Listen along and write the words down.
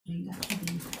think that's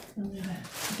probably some of the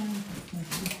benefits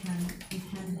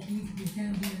that we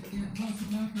can do. Yeah, Pastor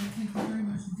Clark, thank you very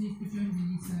much indeed for joining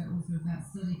me, author of that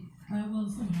study. Well,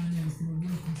 someone I know is still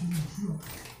working to drop.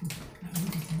 That will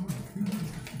be tomorrow.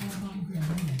 Mike Graham,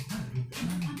 I think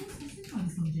kind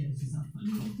of longevity stuff. I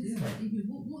mean,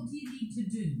 what do you need to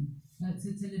do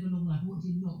to live a long life? What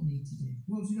do you not need to do?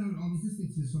 Well, you know, I was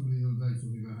listening to somebody the other day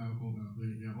talking about how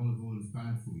olive oil is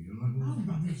bad for you. And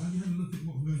have you had a look at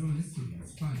what goes on in Italy and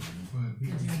Spain, where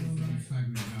people are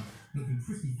staggering about looking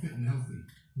pretty fit and healthy,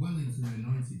 well into their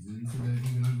 90s and into their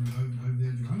even over the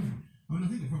age of 100. I mean, I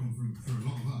think the problem for a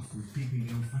lot of us is keeping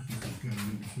the old-fashioned stuff going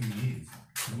in between years.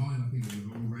 So mine, I think,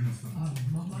 are already starting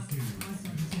to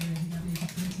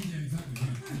yeah, exactly.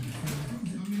 Right.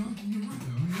 I mean, you're right,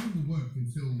 though. I mean, I will work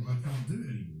until I can't do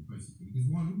it anymore, basically. Because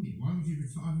why wouldn't you? Why would you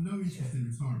retire? I have no interest in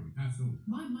retiring at all.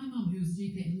 My mum, who was a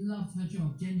GP, loved her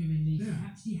job, genuinely.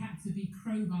 Yeah. She had to be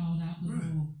crowbarred out the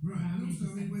door. Right. And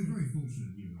also, I mean, we're very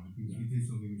fortunate, you and I, because we do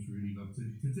something which we really love to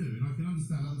do. And I can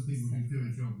understand other people who do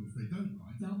a job which they don't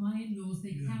like. So my in-laws,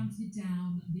 they counted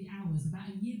down the hours. About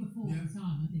a year before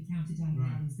retirement, they counted down the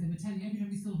hours. They were telling, every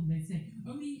time we saw them, they'd say,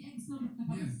 only X number of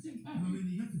hours to go. I mean,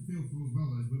 you have to feel for as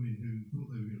well those women who thought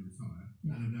they were going to retire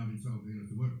and have now been told they're going to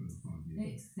have to work for them 5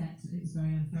 years. Except it's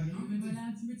very unfair. Women were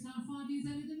allowed to retire 5 years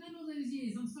earlier than men all those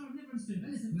years. I'm sorry, I've never understood.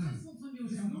 But listen, that's what's on your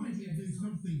show. I'm going to do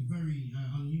something very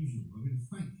unusual. I'm going to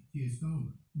thank Keir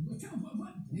Starmer. What?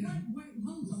 Wait,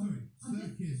 hold on. Sorry, Sir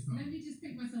Keir Starmer. Let me just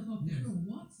pick myself off the floor.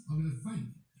 What? I'm going to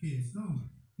thank Keir Starmer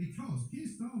because Keir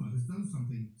Starmer has done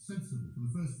something sensible for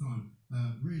the first time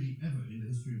really ever in the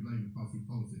history of Labour Party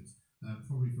politics,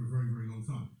 probably for a very, very long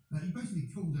time. He basically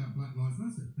called out Black Lives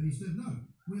Matter and he said, no,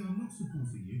 we are not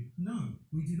supporting you. No,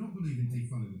 we do not believe in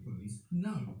defunding the police.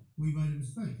 No, we made a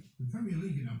mistake. The Premier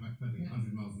League are now backpedaling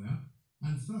 100 miles an hour.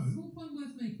 And so... Small point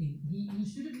worth making. He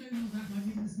should have known all that by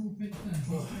reading the small print first.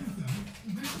 Well, I have done.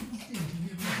 The rest of us did.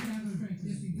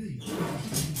 Yes, indeed.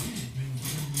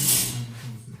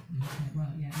 Okay,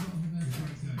 well, yeah, not a reverse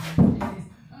rating. It is.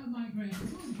 Oh, Mike Graham.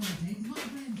 It's always a great day. Mike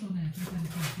Graham's on there for 10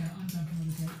 o'clock. I'm done for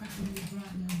another day. Back to me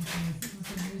bright and early for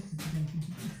myself most of the day.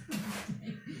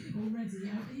 Already.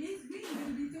 It is really going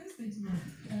to be Thursday tomorrow.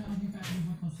 I'll be back with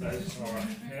my costume. That's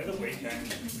alright. Yeah, the weekend.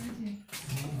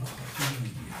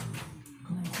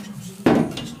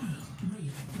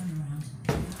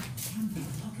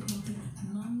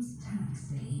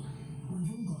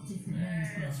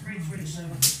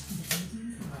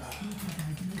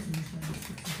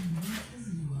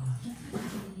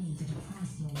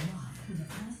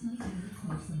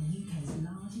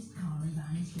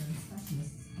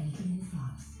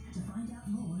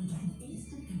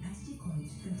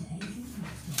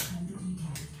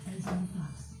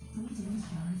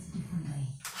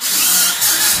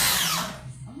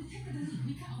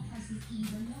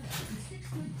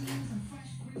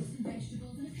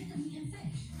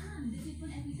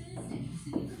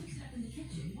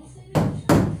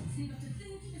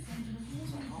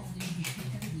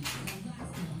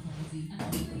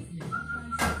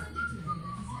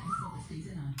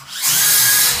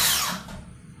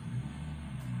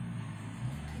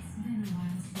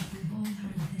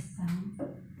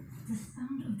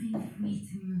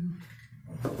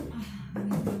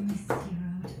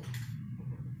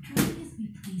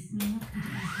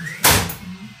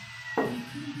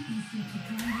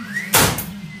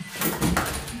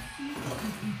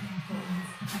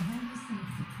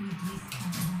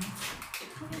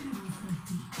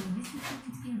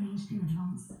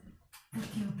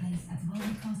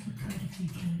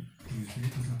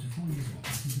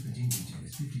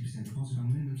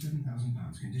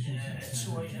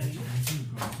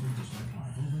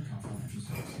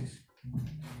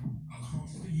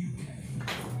 Across the UK,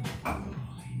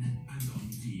 online and on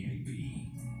DAB.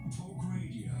 Talk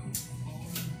Radio on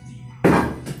the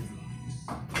headlines.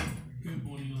 Good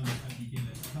morning, I'm Toby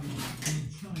Gillett. Coming up, will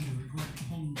China regret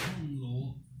Hong Kong law?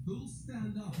 Who'll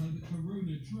stand up over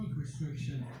corona drug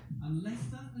restriction? And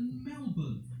Leicester and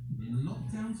Melbourne in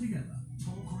lockdown together.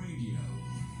 Talk Radio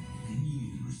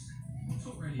News.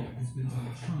 Talk Radio has been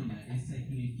told China is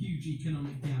taking a huge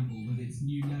economic gamble with its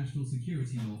new national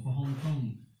security law for Hong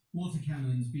Kong. Water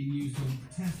cannons being used on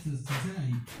protesters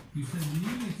today who say the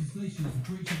new legislation is a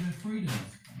breach of their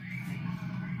freedoms.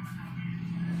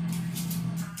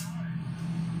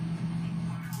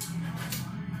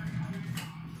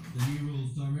 The new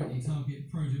rules directly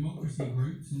target pro-democracy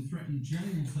groups and threaten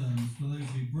jail terms for those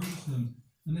who breach them,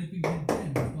 and they've been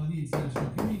condemned by the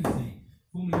international community.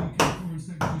 Former UK Foreign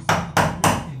Secretary Stephen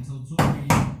Hawking told Talk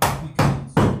Radio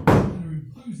because China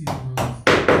imposing the rules,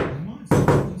 they might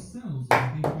support themselves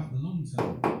and think about the long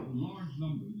term. Large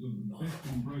numbers of best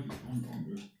and private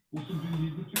contractors or something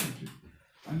needs the charity.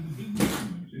 And the business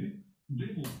community,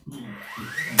 they will pull up this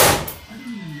I don't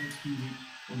mean in the next few weeks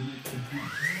or the next 6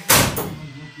 months.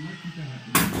 Because what's likely to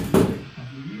happen in the next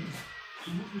couple of years. So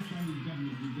what the Chinese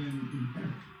government will then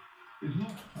inherit is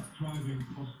not a thriving,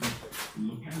 prosperous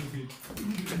locality, it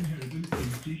will inherit an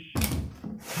empty shell.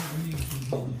 Nielsen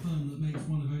told the firm that makes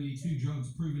one of only 2 drugs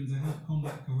proven to help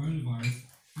combat coronavirus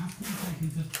has to be taken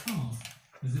to task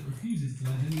as it refuses to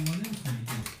let anyone else make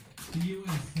it. The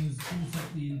US has bought up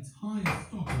the entire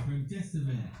stock of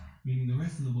remdesivir, meaning the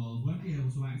rest of the world won't be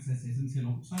able to access it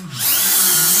until October.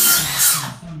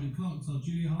 Simon Clark told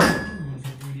Julia Harper on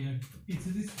Talk Radio, it's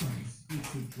a disgrace.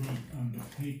 It's a drug under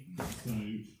patent, so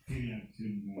Gilead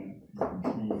can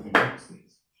control the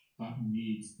access. That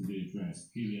needs to be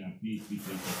addressed. Gilead needs to be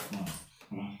taken to task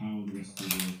about how the rest of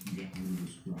the world can get hold of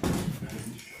this drug, because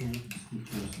it shortens the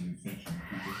course of infection.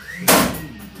 People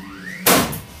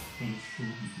but it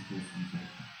shortens the course of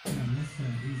infection. Now,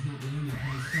 Leicester is not the only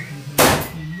place suffering from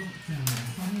a lockdown.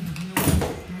 500 million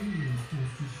Australia is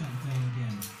forced to shut down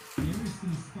again. The area is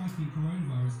still spiking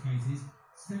coronavirus cases,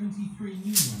 73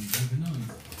 new ones overnight.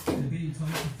 They're being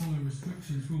told to follow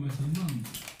restrictions for almost a month.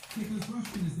 Nicholas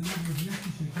Rushton is the member of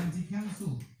Leicestershire County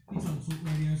Council. He told Talk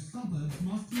Radio suburbs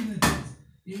must do their bit,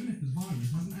 even if the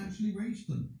virus hasn't actually reached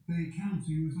them. The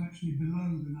county was actually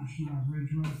below the national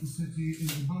average, whereas the city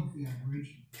is above the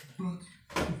average. But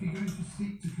if you're going to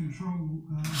seek to control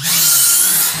the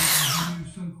new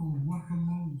so-called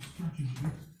whack-a-mole strategy,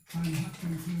 you have to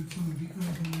include some of the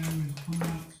urban areas on the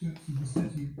outskirts of the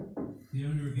city. The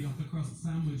owner of the upper crust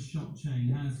sandwich shop chain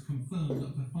has confirmed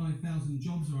up to 5,000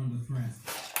 jobs are under threat.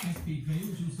 SPP,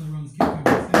 which also runs Kiko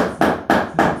Services,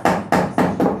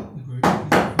 says the group is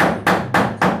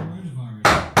coronavirus.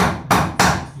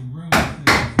 The railway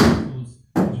stations and schools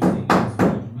are just seeing this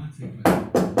dramatically.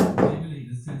 Labour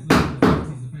leader says local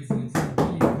authorities are facing a £10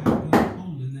 billion black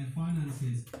hole in their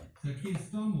finances, so Keir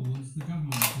Starmer wants the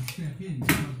government to step in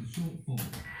to plug the shortfall.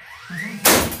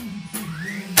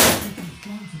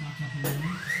 Flights are back up and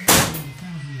running, more than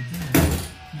 1,000 a day.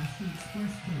 National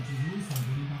Express coaches are also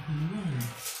getting back on the road.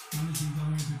 Managing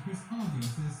Director Chris Hardy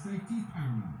says safety is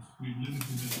paramount. We've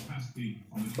limited the capacity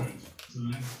on the coach to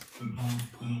less than half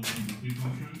the number of people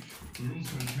on the coach. We're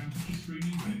also temperature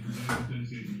screening, and if it's over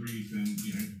 38 degrees, then,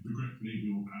 regretfully, we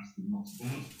will ask them not to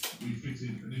board. We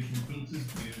fitted additional filters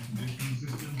to the air conditioning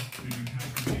system. We've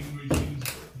enhanced the cleaning regimes.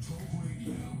 Talk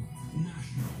Radio,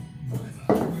 national weather.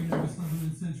 Rain over southern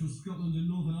and central Scotland and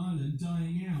Northern Ireland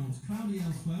dying out. Cloudy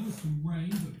elsewhere with some rain,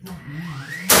 but brightening out.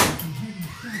 Some heavy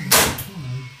showers to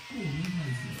follow, warm in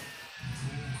places.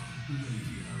 Talk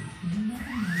Radio. You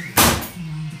never know what's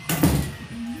around the corner.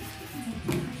 In this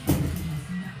particular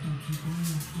person that don't keep all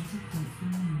your get a quote from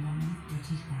the new one with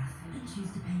British Gas and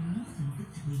choose to pay nothing for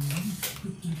 3 months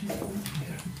with interest rate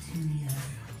cover for 2 years.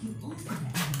 You also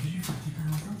get £150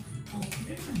 off or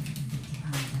 £350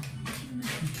 off if you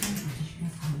must be a British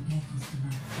Gas home care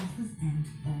customer. Offers end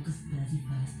August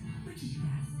 31st. British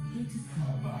Gas, here to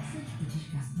serve. Search British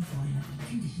Gas employer.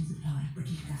 Conditions apply.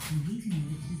 British Gas and Heating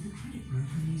Limited is the credit bureau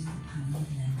for users of panel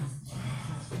of lenders.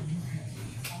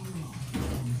 Online,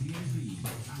 on DAB,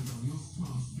 and on your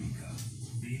smart speaker.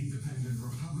 The Independent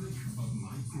Republic of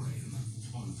Mike Graham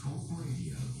on Talk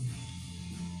Radio.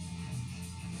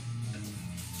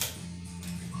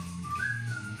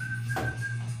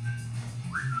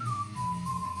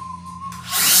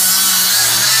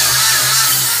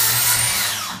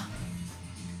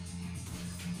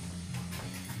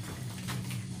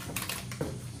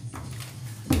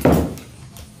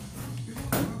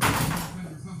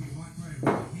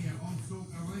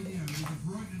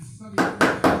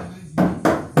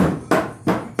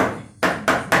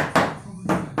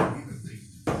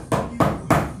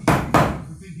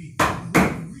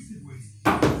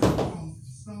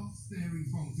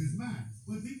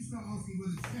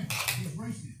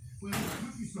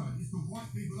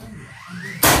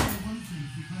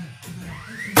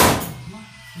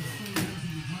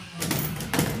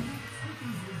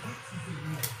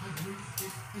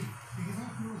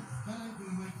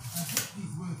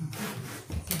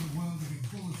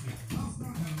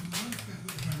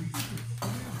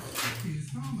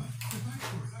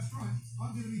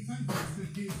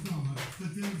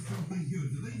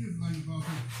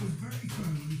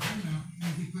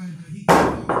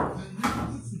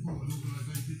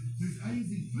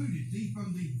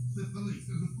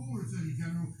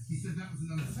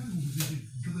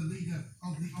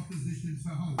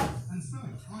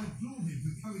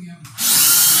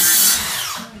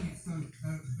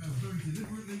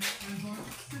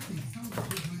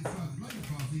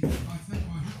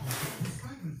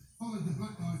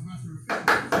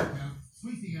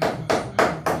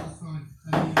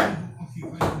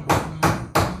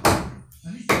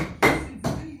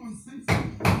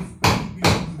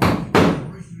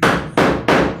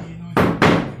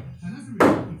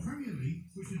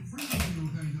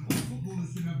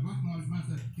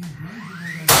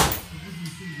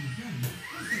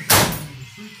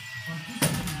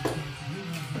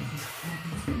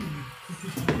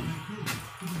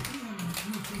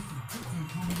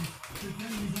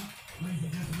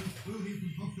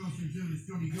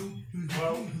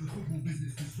 well. for the football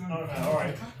business to show Oh, no,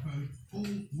 alright. backbone all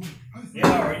week.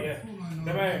 Yeah, alright, yeah.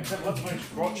 Let's manage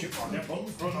to brought chip on it, but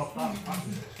run off that.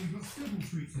 We've got several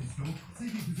treats in store.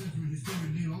 TV presenter and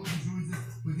historian Neil Oliver joins us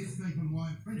with his take on why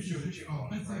apprenticeships are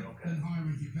better than higher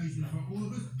education for all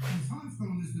of us. And Times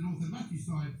columnist and author Matthew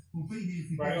Side will be here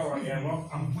to Right, alright, yeah, well,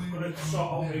 I'm going to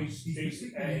sort all these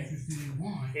interested in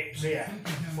why hips here,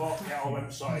 but get all them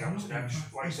sorted out today.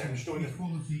 Like I said, I'm just doing the,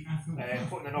 putting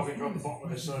the noggin on the bottom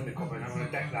of the cylinder cover, and I'm going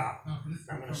to deck that.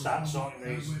 I'm going to start sorting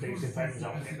these defenders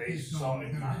out, get these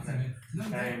sorted and that, and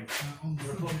then I'm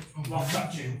going to put loft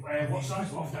actually, what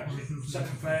size loft actually?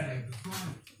 730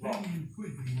 loft.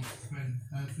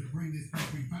 To bring this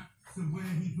country back to where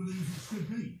he believes it should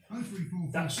be.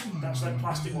 That's them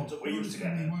plastic ones that we used to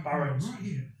get at Barron's. Right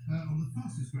here on the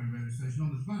fastest growing radio station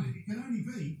on the planet. It can only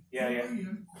be Yeah,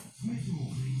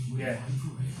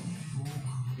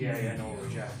 no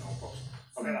worries, yeah, no problem.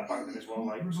 I'll get that back in as well,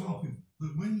 like, so.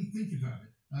 But when you think about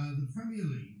it, the Premier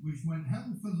League, which went hell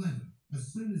for leather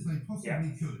as soon as they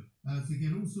possibly could, to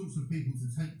get all sorts of people to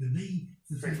take the knee,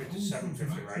 to take all sorts of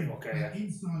action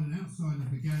inside and outside of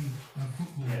the game of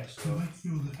football, to make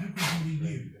sure that everybody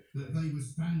knew that they were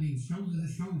standing shoulder to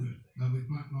shoulder with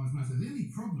Black Lives Matter. The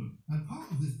only problem, and part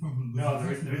of this problem was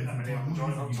there isn't that many of them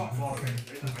joining on top floor.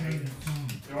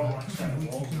 They're all like set of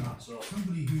walls and that, so.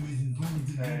 Somebody who is involved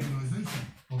in the organisation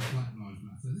of Black Lives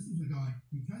Matter. This is a guy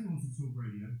who came onto talk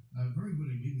radio very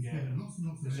willingly. Was given lots and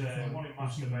lots of there's one in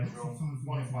master bedroom,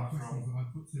 one in bathroom, that I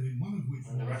put to him, one of which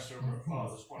and the rest of them are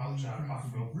there's one outside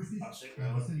bathroom. That's it,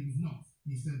 really. I said he was not.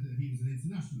 He said that he was an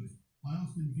internationalist. I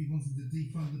asked him if he wanted to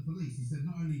defund the police. He said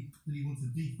not only did he want to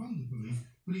defund the police,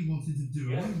 but he wanted to do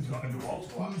away with the police.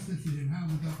 I said to him, how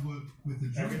would that work with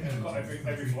the drug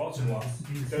every floor to one.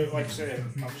 Like I say,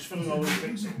 I'm just filling all these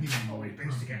bits in, all these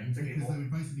bits to get because they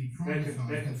would basically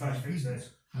they can fast fix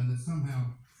this. And that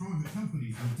somehow private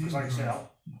companies would deal like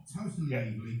totally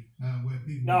legally, where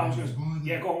people what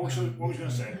was going to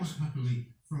say? Quite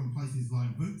happily from places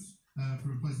like Boots,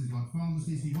 from places like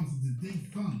pharmacies. He wanted to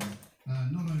defund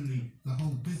not only the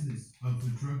whole business of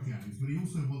the drug gangs, but he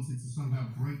also wanted to somehow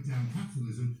break down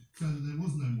capitalism so that there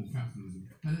was no more capitalism.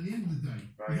 And at the end of the day,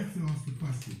 we have to ask the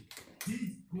question,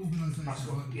 did organisations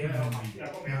like the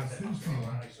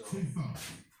too far?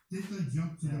 Did they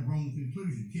jump to the wrong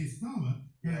conclusion? Keir Starmer,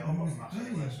 who was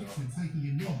earlier pictured taking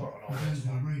a knee with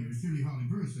Angela Rayner, as Julie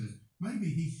Hartley-Brewer says,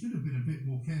 maybe he should have been a bit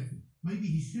more careful. Maybe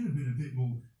he should have been a bit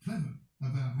more clever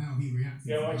about how he reacted.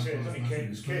 Yeah, like I say, there's only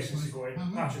cases to go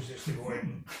in, mattresses to go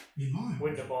in,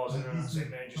 window bars in, and that's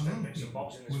it, man. Just then mix some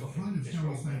box in this fucking shall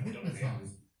we say,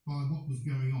 hypnotised by what was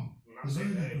going on. The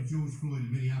murder of George Floyd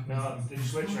in Minneapolis. No,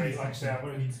 it's literally, like I say,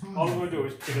 all I'm going to do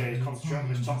is today is concentrate on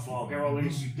this top floor, get all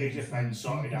these defends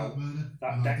sorted out,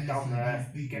 that deck down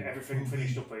there, get everything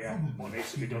finished up here, what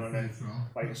needs to be done, and then,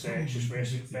 like I say, it's just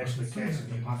basically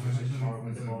cases and mattresses tomorrow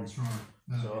with the boards. So,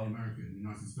 in America, in the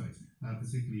United States,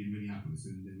 particularly in Minneapolis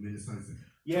and in Minnesota.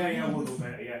 We'll do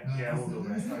that. We'll do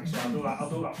that. Like I say, I'll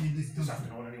do that this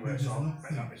afternoon anyway. So I'll make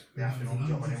that the afternoon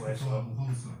job anyway. So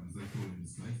homicide, as they call it in the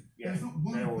States. There's not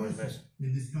one person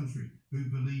in this country who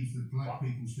believes that black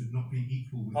people should not be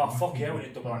equal with fuck yeah, we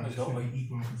need double handers, don't we?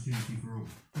 Equal opportunity for all.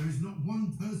 There is not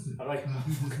one person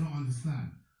who does not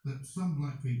understand that some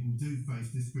black people do face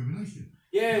discrimination.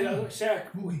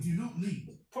 What we do not need.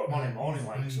 Put them on in morning,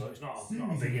 like, so it's not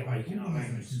a big like, you know what I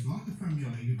mean? Like the Premier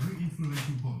League, a very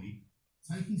influential body,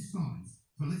 taking sides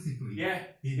politically.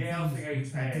 I think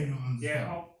it's do not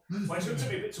understand. Well, it's going to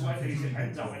take me a bit to work these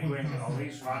depends out anyway, and get all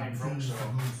these right in front, so,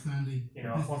 you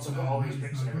know, once I've got all these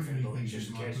bits and everything done, it's just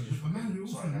a case of just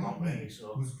sorting them out, really,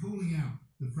 so. Was calling out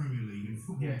the Premier League and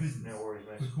football business no worries,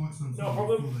 mate. for quite some time. No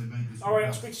problem. Before they made this Alright,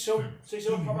 I'll speak to you soon. See you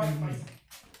soon. Bye-bye.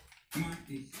 Mike,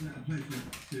 it's a pleasure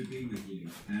to be with you,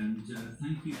 and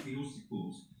thank you for your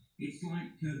support. It's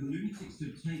like the lunatics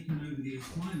have taken over the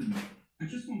asylum. I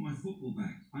just want my football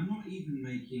back. I'm not even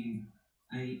making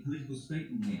a political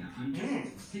statement here. I'm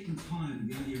just sick and tired of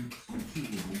the idea of culture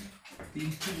wars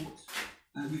being fought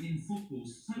within football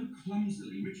so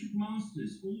clumsily. Richard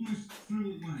Masters almost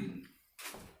threw away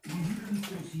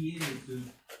 140 years of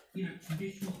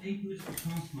traditional apolitical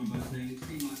pastime by saying it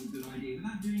seemed like a good idea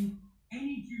without doing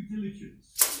any due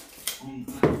diligence on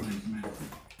Black Lives Matter.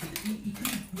 He could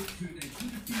have looked through their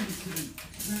Twitter feed, he could have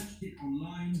searched it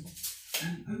online,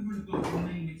 and over and above the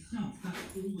name itself,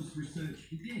 that's all this research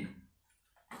he did.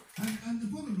 And the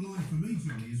bottom line for me,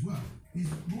 Johnny, as well,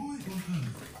 is why on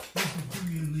earth is the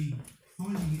Premier League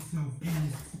finding itself in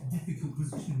this difficult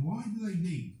position? Why do they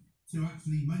need to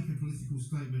actually make a political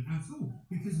statement at all?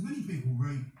 Because many people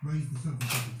raised the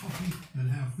subject of the coffee and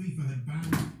how FIFA had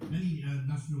banned any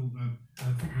national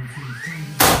football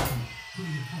teams from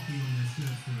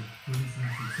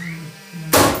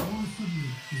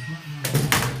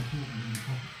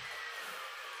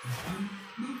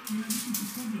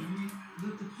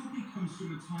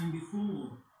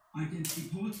identity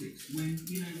politics when,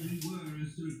 you know, we were a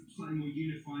sort of slightly more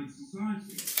unified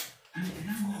society. And it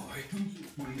now has come to a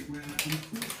point where,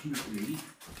 unfortunately,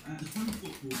 some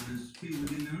footballers feel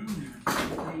within their own narrative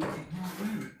they can't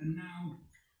wear it. And now,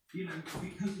 you know,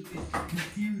 because of this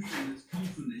confusion that's come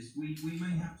from this, we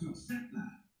may have to accept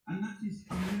that. And that is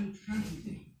a real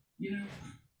tragedy. You know,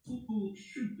 football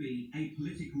should be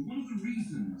apolitical. One of the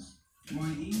reasons why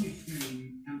the English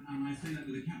game, and I say that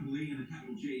with a capital E and a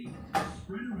capital G,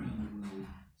 spread around the world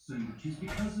so much is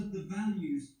because of the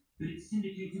values that it's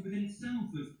syndicated within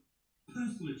itself of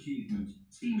personal achievement,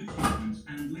 team achievement,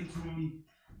 and later on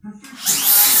professional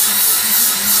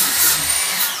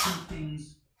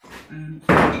things and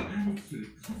to it,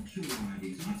 cultural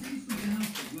ideas. And I'll tell you something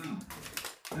else as well.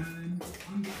 I'm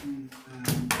getting a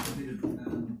bit of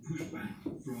pushback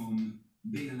from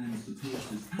BLM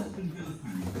supporters, Aston Villa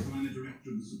fans, because I'm a director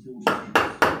of the supporters group.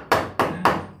 And,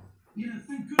 you know,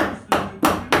 thank goodness there are no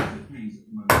Brexit campaigns at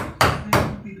the moment, because there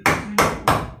would be the potential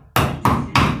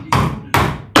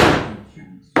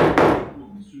chance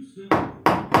from certain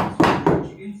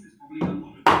push against this, probably a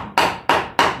lot of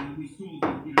people. We saw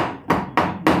that, you know,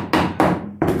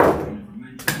 from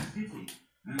Manchester City.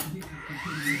 I think that's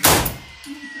considered.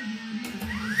 And also the idea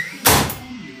that there's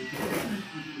harmony with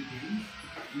the games,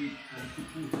 with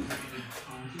supporters of other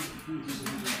parties, supporters of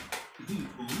other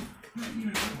football. But, you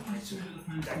know, I saw the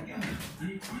fans together. And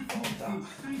if I can't feel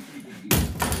safe again,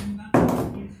 then that's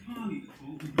entirely the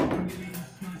fault of the Premier League and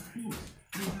Sky Sports.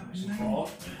 They have made a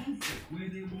conflict where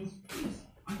there was peace.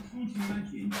 I can't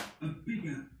imagine a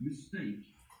bigger mistake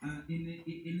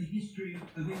in the history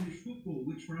of English football,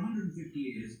 which for 150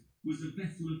 years was a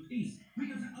vessel of peace. We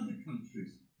go to other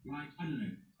countries, like, I don't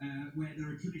know, where there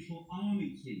are traditional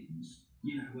army teams,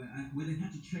 you know, where they've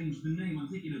had to change the name. I'm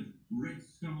thinking of Red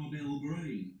Star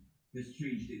Belgrade has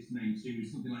changed its name to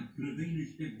something like Crvena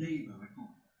Zvezda. I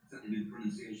can't exactly do the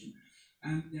pronunciation.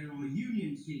 There are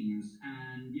union teams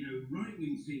and, you know,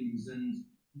 right-wing teams and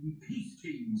peace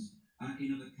teams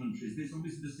in other countries. There's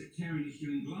obviously the sectarian issue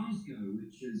in Glasgow,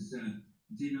 which has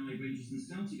denied Rangers and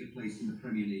Celtic a place in the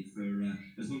Premier League for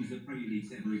as long as the Premier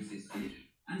League's ever existed.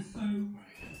 And so,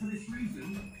 for this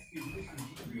reason,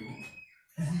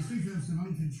 You seem to have some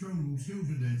uncontrollable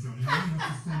children there, Johnny. You have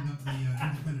to stand up the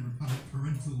Independent Republic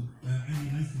Parental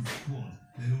Alienation Squad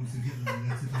in order to get them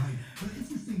to behave. But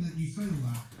interesting that you say all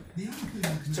that. The other thing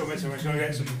that... So we're going to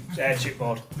get some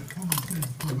chipboard. The common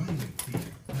sense prevailing here,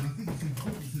 and I think it's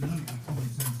important to note that common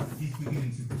sense is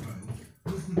beginning to prevail,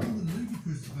 was the rather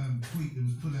ludicrous tweet that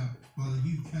was put out by the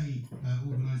UK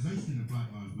organisation of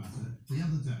Black Lives Matter the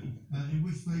other day, in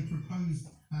which they proposed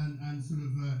and sort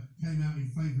of came out in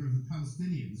favour of the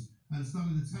Palestinians and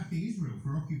started attacking Israel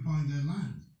for occupying their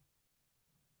land.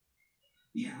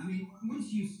 Yeah, I mean,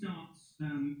 once you start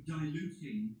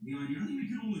diluting the idea, I think we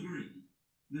can all agree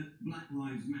that Black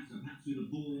Lives Matter, perhaps with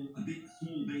a big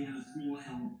small b and a small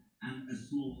l and a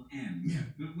small m. Yeah.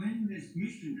 But when there's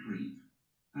mission creep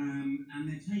and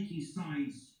they're taking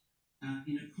sides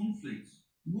in a conflict,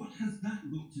 what has that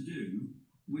got to do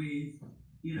with,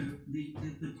 you know,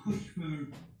 the push for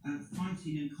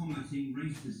fighting and combating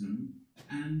racism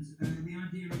and the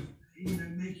idea of, you know,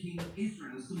 making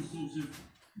Israel some sort of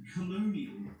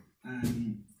colonial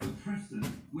oppressor,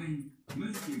 when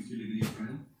most Jews who live in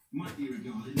Israel might be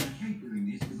regarded, and I hate doing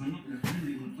this because I'm not going to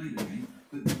really want to play the game,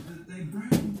 but they're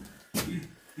brown, you know,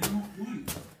 they're not white.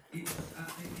 It's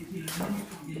you know, I'm not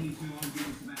getting into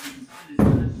arguments about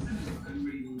anti-Zionism, I don't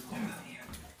really want to do that here.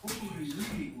 All I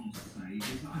really want to say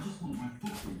is that I just want my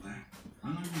football back,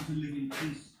 and I want to live in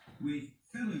peace with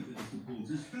fellow Villa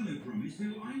supporters, fellow Brummies, who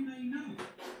I may know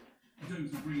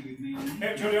don't agree with me on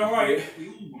Hey, Johnny, alright? we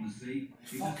all want to see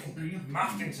is Fucking stay up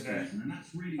mafting today. and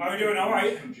that's really How are you doing, alright?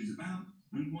 what this country's about,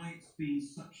 and why it's been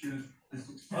such a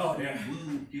successful Oh, yeah.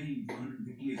 world game for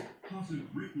 150 years, part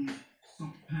of Britain's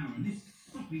soft power. And this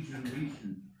soppy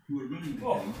generation who are running the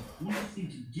game want to seem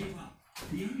to give up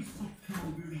the only soft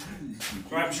power we really have in this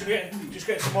country. Right, should we just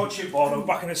get some more chipboard? I'll be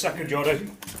back in a second,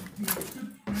 Jordan. We're so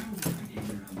proud of the game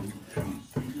around the world.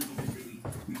 Obviously,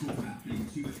 we talk about playing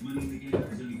too much money in the game.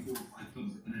 There's only 4 or 5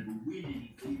 clubs that can ever win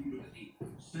anything. You look at the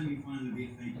semi-final of the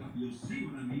FA Cup, you'll see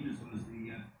what I mean, as well as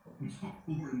the top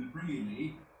 4 in the Premier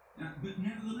League. But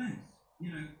nevertheless,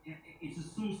 you know, it's a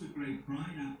source of great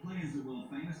pride. Our players are world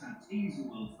famous, our teams are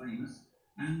world famous,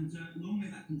 and long may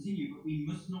that continue. But we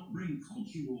must not bring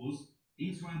culture wars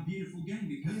into our beautiful game,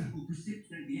 because it will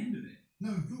precipitate the end of it.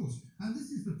 No, of course. And this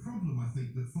is the problem, I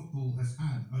think, that football has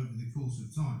had over the course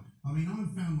of time. I mean,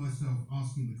 I've found myself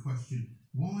asking the question,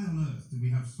 why on earth do we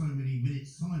have so many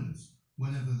minutes silence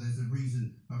whenever there's a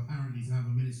reason apparently to have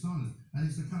a minute's silence? And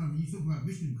it's a kind of, you talk about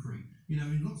mission creep, you know,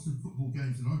 in lots of football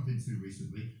games that I've been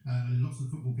recently, and in lots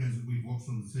of football games that we've watched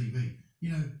on the TV,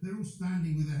 you know, they're all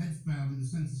standing with their heads bowed in the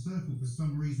centre circle for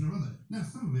some reason or other. Now,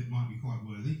 some of it might be quite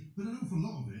worthy, but an awful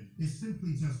lot of it is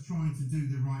simply just trying to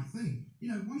do the right thing.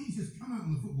 You know, why don't you just come out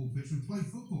on the football pitch and play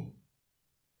football?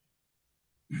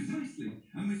 Precisely.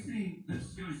 And we're seeing at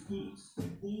Sky Sports,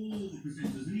 all the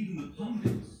presenters and even the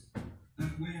pundits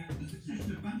wear a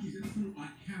succession of badges that look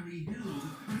like Carrie Hill or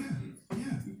the Crackhead.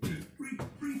 Yeah.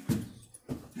 Free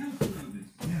health service.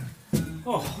 Yeah.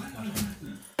 Oh,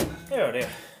 there it is.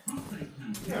 Prostate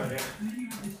cancer. There it is. And then you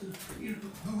have this sort of, you know,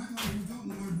 Oh, hang on, you've got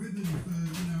my ribbon for,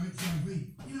 you know, HIV.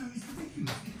 You know, it's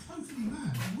ridiculous. It's totally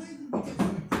mad. Where did we get so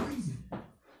crazy?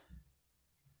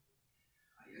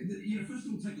 you know, first of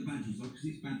all, take the badges off because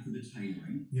it's bad for the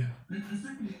tailoring. Yeah. And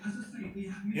secondly, as I say, we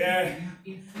have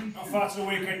inflation. Not far to the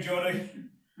weekend, Jody.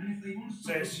 And if they want to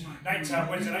So it's night time,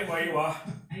 Wednesday night where you are.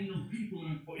 anal people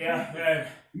and But yeah,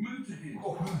 motorheads.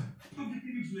 oh, Public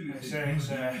image limited. it's Badges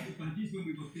when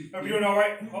we were 15. hope you're doing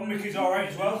alright. Hope Mickey's alright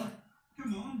as well.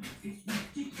 Come on, it's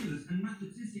ridiculous. And Matt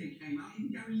Letitia came out,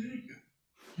 even Gary Lineker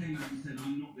came out and said,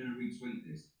 I'm not going to retweet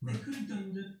this. They could have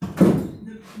done the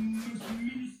most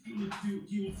minuscule of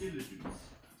due diligence.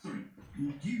 Sorry,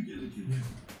 due diligence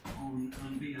on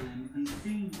BLM and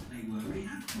seen what they were.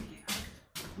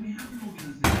 We have an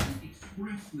organisation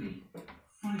expressly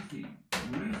fighting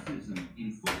racism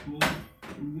in football.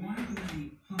 Why were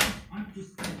they passed? I've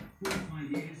just spent 4 or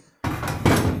 5 years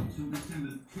until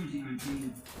December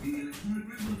 2019 in the election. Under a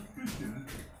great deal of pressure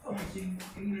fighting,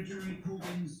 you know, Jeremy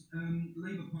Corbyn's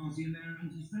Labour Party and their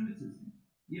anti-Semitism.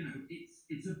 You know,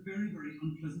 it's a very, very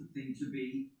unpleasant thing to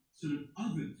be sort of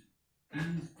othered.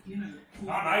 And, you know, for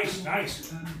nice. the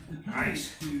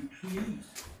Nice. to create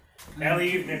Early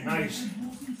evening, nice.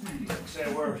 So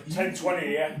we're 10:20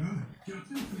 here.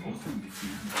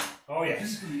 Oh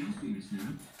yes.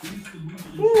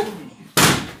 Woo.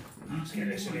 Let's get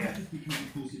this in here.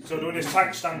 So doing this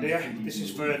tank stand here. This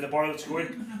is for the boiler to go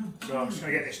in. So I'm just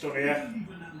going to get this done here. I'm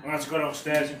going to have to go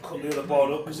downstairs and cut the other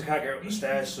board up because I can't get up the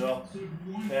stairs. So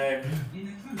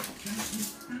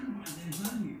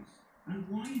and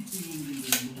why is the England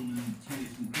and Northern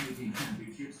Tennis and Hurricane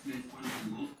Championships their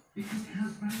final? Because it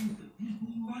has values that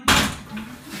people like.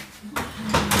 It's not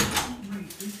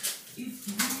racist, it's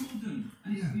Wimbledon,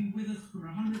 and it's been with us for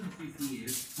 150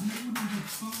 years, and they wouldn't have a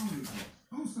bar over it.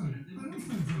 Also, John, as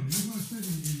I said in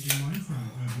my intro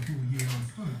before you and I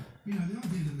spoke, you know, the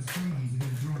idea that the Swedies are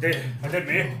going to drive... I did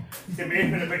me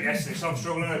in a bit yesterday, so I'm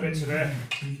struggling a bit today.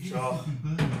 So He's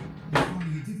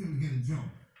finding it difficult to get a job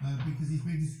because he's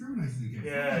being discriminated against.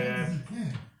 Yeah. Does he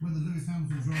care whether Lewis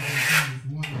Hamilton drives a car that's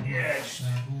white or black?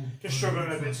 Just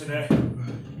struggling a bit today.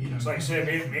 It's like I say,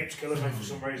 my hips killing me for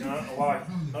some reason. I don't know why. I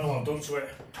don't know what I've done to it.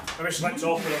 Maybe slept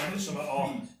open on it or something.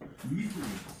 Or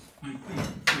I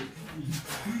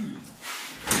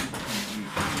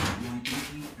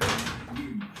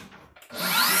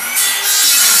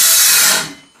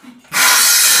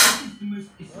think the most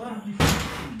established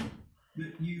thing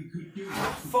that you could do.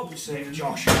 Fuck's sake,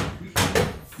 Josh.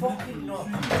 Fucking not.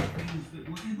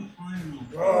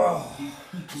 Oh,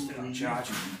 still in charge.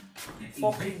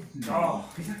 Fucking oh.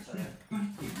 It's actually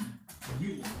backing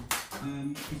your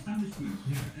establishment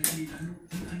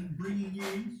and bringing you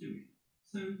into it.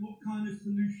 So what kind of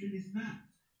solution is that?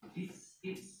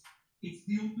 It's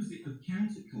the opposite of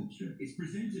counterculture. It's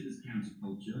presented as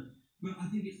counterculture, but I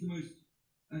think it's the most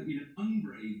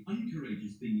unbrave,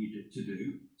 uncourageous thing to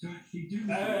do to actually do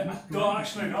this. No,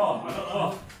 actually no. I don't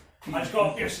know. I just got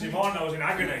up yesterday morning. I was in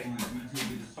agony.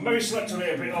 I maybe slept on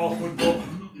it a bit awkward, but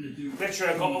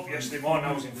literally I got up yesterday morning.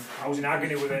 I was in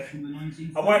agony with it.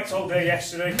 I worked all day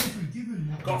yesterday.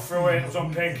 Got through it. I was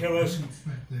on painkillers.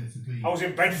 I was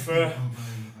in bed for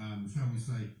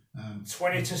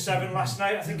 20 to 7 last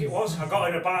night, I think it was. I got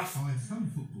in a bath,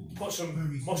 put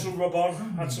some muscle rub on,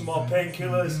 had some more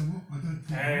painkillers.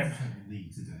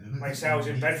 Like I say, I was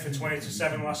in bed for 20 to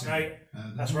 7 last night.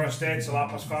 That's where I stayed till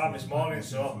 5:30 this morning.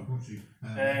 So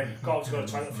got up to go to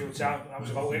the toilet a few times. That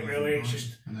was about it really. It's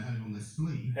just but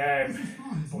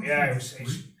yeah, it's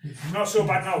not so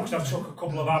bad now because I've took a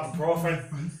couple of ibuprofen.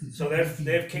 So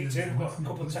they've kicked in. I've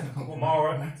got take a couple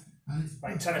more.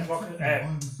 Like 10 o'clock,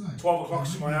 12 o'clock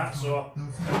something like that, so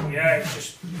yeah, it's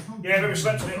just, maybe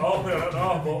slept a bit awkward, I don't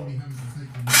know, but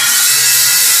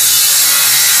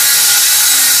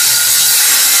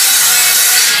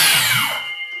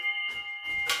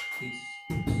it's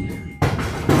scary. The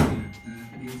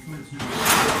authority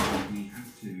we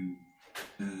have to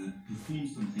perform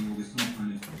something or with some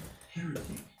kind of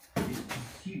heretic, this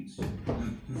pursuit of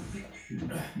perfection,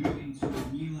 moving to a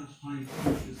newer, high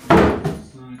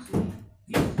consciousness society.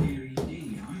 In Series D,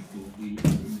 I thought we lived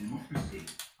in democracy.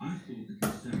 I thought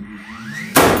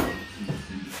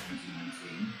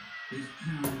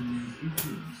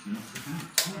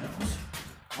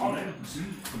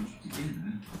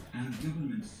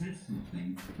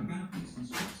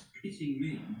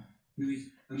Union, who is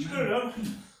a It's man good of enough.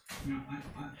 peace. Now, I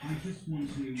just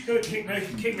want to... She's going to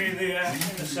kick me in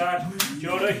the side,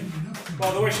 Jodie.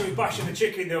 By the way she was bashing the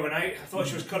chicken the other night, I thought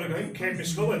she was kind of kick my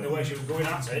skull in the way she was going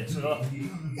at it. So.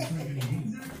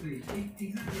 Exactly.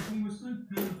 If we were so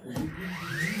powerful, we wouldn't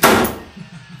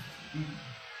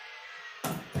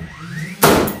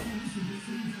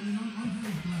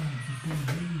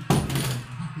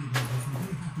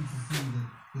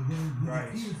Right.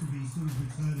 Appear to be sort of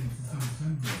returning to some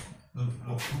semblance of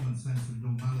common sense and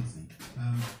normality.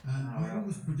 And I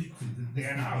always predicted that this would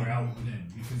be end,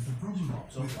 because the problem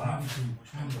with radical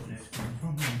anarchists, the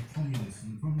problem with communists,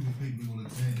 and the problem with people who want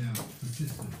to tear down the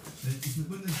system is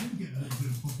that when they do get a little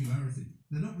bit of popularity,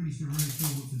 they're not really sure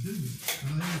what to do with it,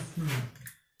 and they always screw it.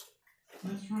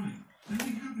 That's right. And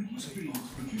we have a history in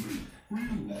this country, very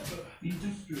proud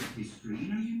industrial history. You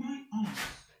know, you might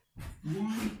ask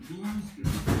why Glasgow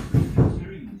is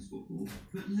sectarian football,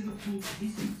 but Liverpool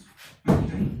isn't.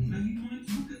 Okay, now you might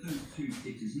look at those two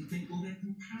cities and think, well, they're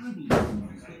comparable in some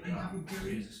ways, but they have a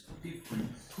very different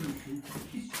social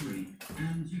history.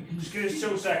 And you can... Just give us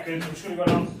 2 seconds, I'm just going to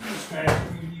go down,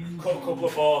 cut a couple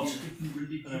of boards, and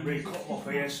then re-cut them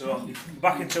up here, so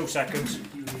back in 2 seconds.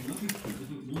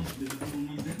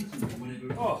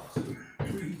 Oh.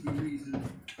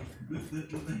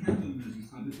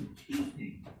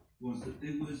 Was that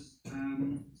there was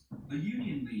a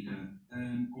union leader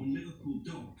on Liverpool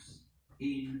docks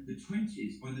in the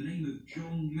 20s by the name of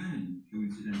John Mann,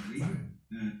 coincidentally,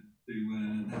 that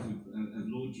of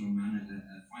Lord John Mann,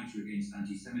 a fighter against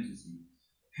anti-Semitism,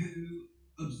 who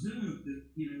observed that,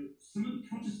 you know, some of the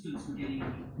Protestants were getting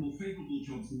more favourable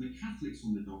jobs than the Catholics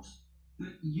on the docks,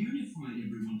 but unified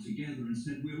everyone together and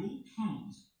said we're all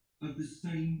part of the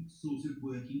same sort of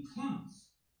working class.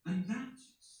 And that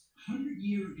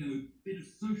 100-year ago bit of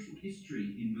social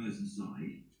history in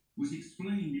Merseyside was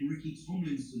explained in Ricky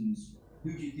Tomlinson's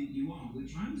Who Do You Think You Are,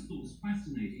 which I always thought was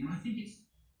fascinating, and I think it's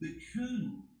the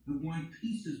kernel of why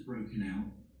peace has broken out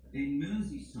in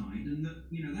Merseyside, and that,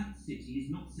 you know, that city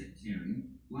is not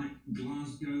sectarian like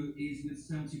Glasgow is with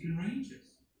Celtic and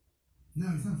Rangers. No,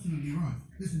 it's absolutely right.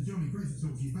 Listen, Johnny, great to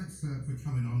talk to you. Thanks for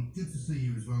coming on. Good to see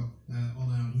you as well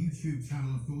on our YouTube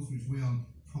channel, of course, which we are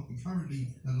currently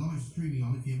live streaming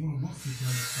on. If you want to watch the show,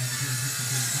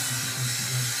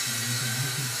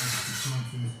 subscribe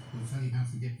to us. We'll tell you how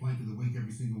to get Plank of the Week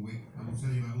every single week, and we'll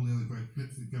tell you about all the other great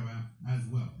clips that go out as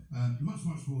well. Much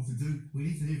more to do.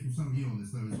 We need to hear from some of you on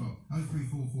this though as well.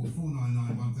 0344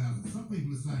 499 1000. Some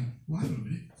people are saying, well, hang on a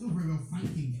minute, it's all very well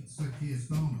thanking Sir Keir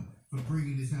Starmer for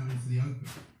bringing this out into the open,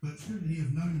 but shouldn't he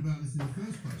have known about this in the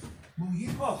first place? Well,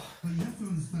 yes, but you have to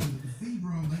understand that the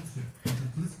febrile nature of the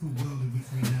political world in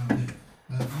which we now live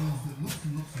means that lots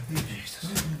and lots of people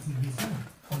don't want to miss out.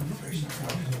 And lots and lots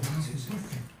of people will ask the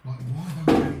question, like, why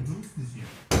haven't you endorsed this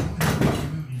yet? Why haven't you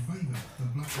come out in favour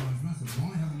of Black Lives Matter?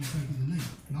 Why haven't you taken the knee?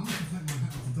 Now, I can take my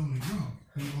hat off to Dominic Raab,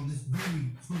 who on this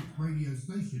very talk radio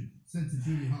station said to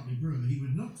Julia Hartley-Brewer that he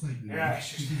would not take the knee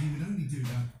because he would only do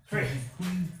that for his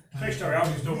Queen. 3-story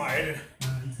house is doing my head in.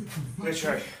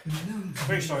 Literally.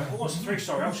 3-story. What's a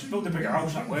 3-story house? Build a bigger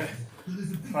house that way.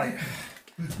 Right.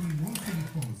 Between wanting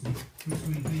equality,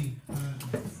 between being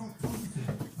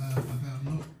positive about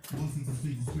not wanting to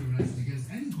see discrimination against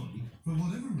anybody for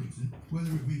whatever reason,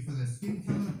 whether it be for their skin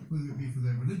colour, whether it be for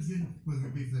their religion, whether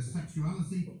it be for their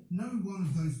sexuality. No one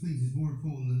of those things is more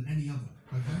important than any other,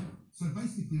 okay? So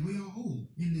basically, we are all,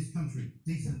 in this country,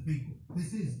 decent people.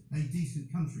 This is a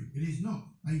decent country. It is not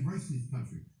a racist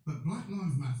country. But Black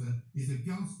Lives Matter is a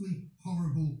ghastly,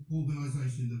 horrible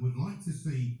organisation that would like to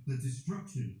see the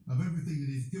destruction of everything that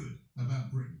is good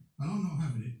about Britain. And I'm not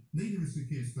having it. Neither is Sir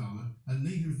Keir Starmer, and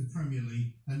neither is the Premier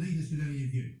League, and neither should any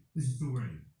of you. This is Talk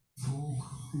Radio. Talk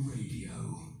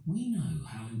Radio. We know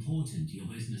how important your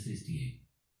business is to you.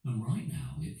 And right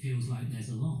now, it feels like there's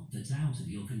a lot that's out of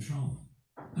your control.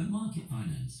 At Market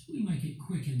Finance, we make it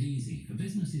quick and easy for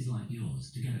businesses like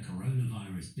yours to get a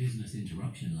coronavirus business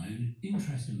interruption loan,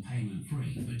 interest and payment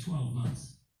free for 12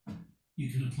 months.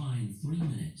 You can apply in 3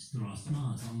 minutes through our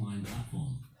smart online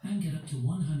platform and get up to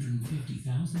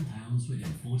 £150,000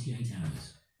 within 48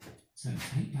 hours. So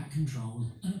take back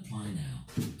control and apply now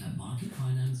at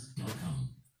marketfinance.com.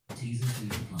 T's and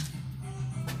C's apply.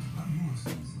 At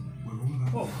Morrison's, we're all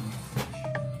about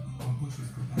our butchers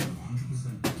prepare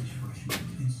 100% British fresh meat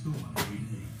in store every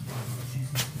day. Our cheese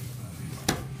and steak burgers.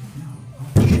 Now, our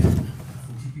butchers at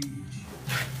 40p each.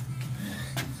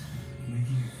 Morrison's,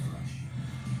 making it fresh.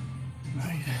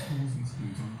 Majority of stores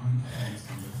exclude online and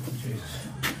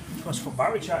standard. Must put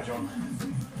battery charge on.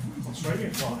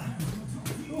 Australian phone.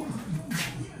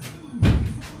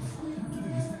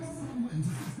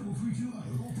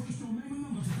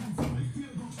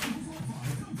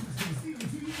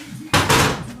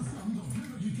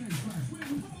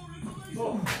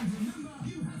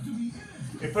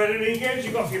 played any games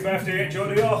you got for your birthday yet,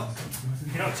 Jody? Or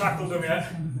you not tackled them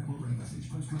yet?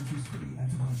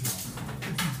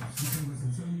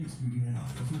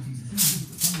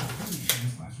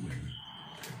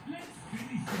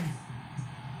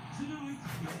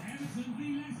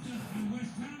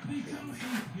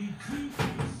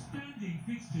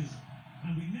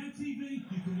 And with Now TV,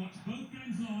 you can watch both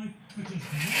games live for just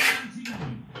 £1.99.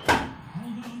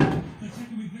 Hold on, they're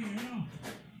checking with VAR.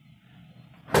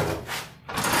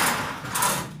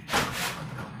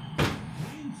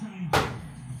 Game changer.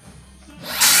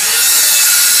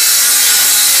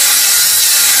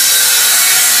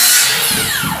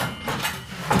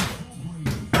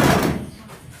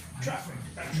 Traffic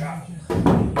and travel.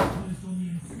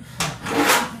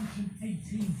 Junction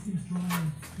 18 since Ryan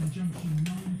and junction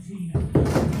 19 it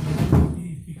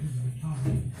is because of the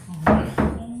carving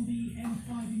on the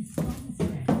M5 in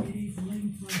Somerset. It is lane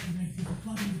closed today because of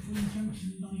flooding between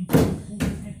junction 19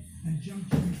 Horsehead and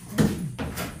junction 20.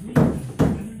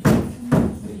 And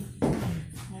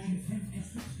on Kent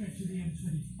Essex stretch of the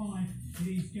M25, it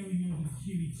is going over the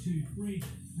QE2 bridge.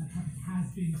 Traffic has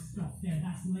been stopped there.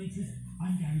 That's the latest.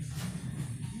 I'm Gary.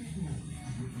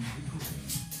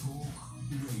 Talk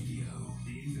Radio,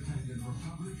 the independent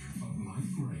republic of Mike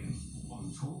Graham on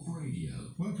Talk Radio.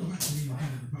 Welcome back to the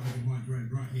Independent Republic of Mike Graham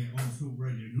right here on Talk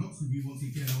Radio. Lots of you want to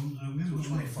get on. We haven't got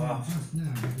much time just now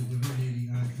because we're really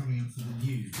coming up to the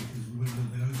news because we went a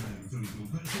little bit over there with Johnny Gold.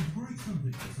 But it's a great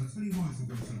subject. I'll tell you why it's a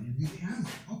great subject. Because it has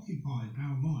occupied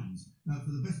our minds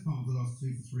for the best part of the last 2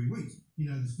 to 3 weeks. You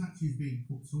know, the statues being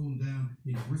torn down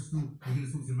in Bristol. We're going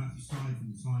to talk to Matthew Stein from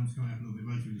the Times coming up a little bit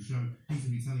later in the show. He's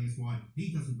going to be telling us why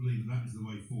he doesn't believe that is the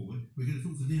way forward. We're going to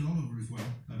talk to Neil Oliver as well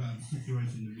about the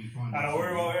situation that we find ourselves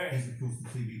in. He's, of course, the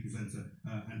TV presenter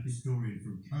and historian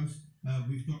from Coast.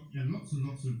 We've got lots and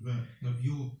lots of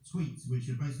your tweets, which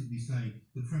are basically saying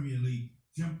the Premier League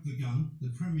jumped the gun. The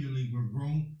Premier League were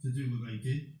wrong to do what they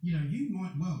did. You know, you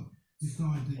might well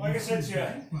decide that like I said to you,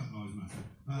 Black Lives Matter.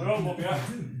 We all love you.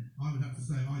 I would have to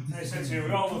say I said to you,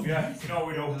 we all love you. You know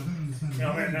we do. You know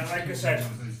what I mean? Like I said,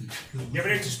 you ever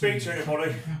need to speak to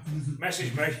anybody,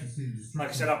 message me. Like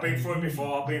I said, I've been through it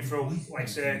before. I've been through, like I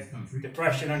say,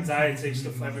 depression, anxiety,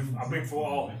 stuff. I've been through it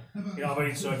all. You know what I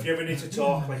mean? So if you ever need to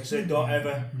talk, like I said, don't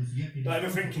ever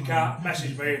think you can't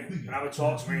message me and have a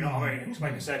talk to me. You know what I mean? It's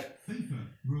like I said,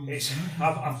 it's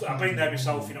I've been there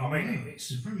myself. You know what I mean?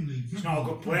 It's not a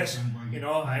good place. You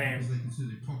know.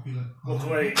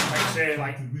 Luckily, like I say,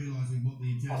 like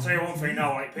I'll tell you one thing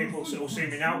now. Like people will see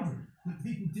me now.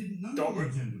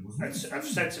 Have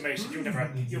said to me, said, you've never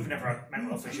had mental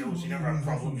health issues, you never had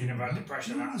problems, you never had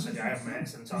depression and that. I said, yeah, I have,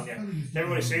 mates, and I'm telling you,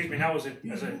 everybody sees me now as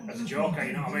a joker,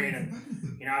 you know what I mean, and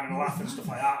you know, having a laugh and stuff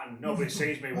like that, and nobody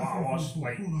sees me what I was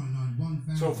like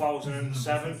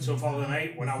 2007,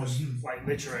 2008 when I was like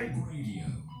literally,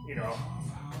 you know,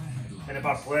 in a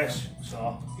bad place.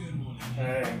 So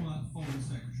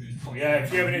but yeah,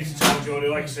 if you ever need to talk, Jody,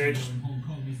 like I say,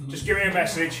 just give me a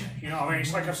message, you know what I mean?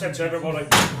 It's like I've said to everybody,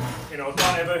 you know,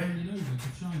 don't ever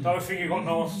think you've got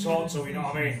no one to talk to, you know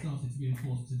what I mean?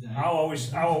 I'll always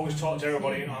talk to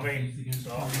everybody, you know what I mean?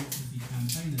 So.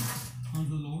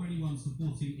 Under the law, anyone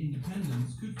supporting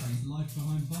independence could face life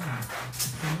behind bars.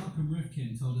 So Malcolm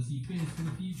Rifkin told us he fears for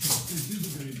the future. This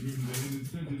is a very grim day, and it's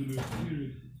certainly the most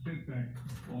serious setback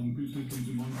on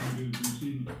consistency democracy we've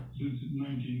seen since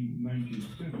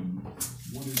 1997.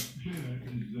 What is clear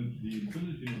is that the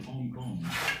ability of Hong Kong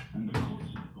and the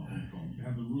courts of Hong Kong to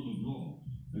have the rule of law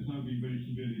has now been very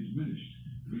severely diminished.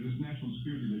 Because this national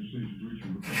security legislation to which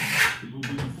we refer, it will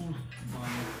be enforced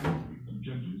by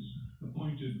judges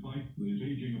appointed by the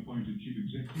aging appointed chief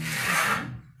executive.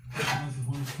 The price of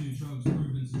one or two drugs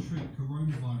proven to treat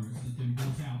coronavirus has been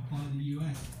brought out by the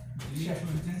US. It means for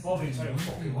a testing in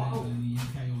the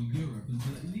UK or Europe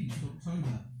until at least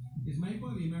October. It's made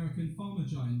by the American pharma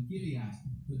giant Gilead,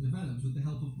 but developed with the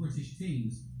help of British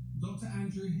teams. Dr.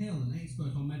 Andrew Hill, an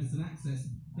expert on medicine access,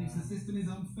 thinks the system is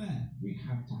unfair. We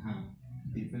have to have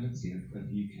the ability of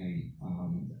UK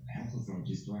health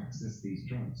authorities to access these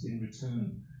drugs in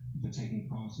return for taking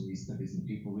part in these studies and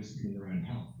people risking their own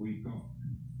health. We've got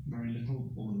very little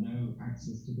or no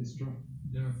access to this drug.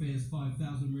 There are fears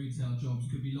 5,000 retail jobs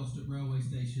could be lost at railway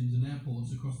stations and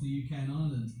airports across the UK and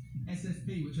Ireland.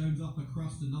 SSP, which owns Upper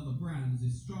Crust and other brands,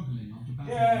 is struggling after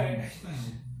battling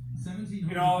spell. 1,700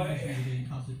 positions are being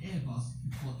cut at Airbus,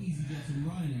 while EasyJet and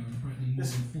Ryanair are threatening more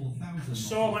than 4,000.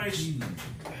 So many.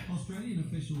 Australian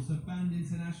officials have banned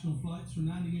international flights from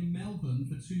landing in Melbourne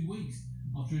for 2 weeks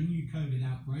after a new COVID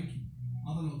outbreak.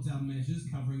 Other lockdown measures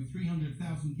covering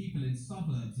 300,000 people in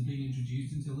suburbs are being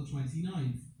introduced until the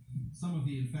 29th. Some of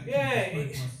the infections Yeah, were spread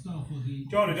by staff working.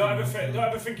 Jordan, don't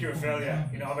ever think you're a failure.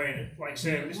 You know what I mean? Like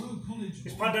say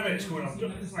this pandemic is going on.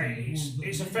 Like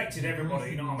it's affected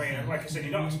everybody. You know what I mean? And like I said,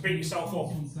 you don't have to beat yourself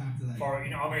up for it.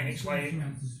 You know what I mean? It's like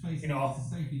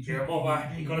you're a mother.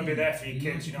 You've got to be there for your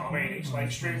kids. You know what I mean? It's like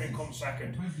streaming comes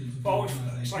second. But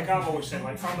it's like I've always said.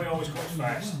 Like family always comes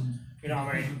first. You know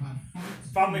what I mean?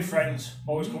 Family, friends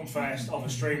always come first over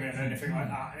streaming and anything like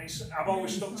that. And I've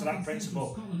always stuck to that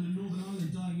principle.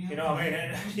 You know what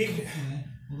I mean?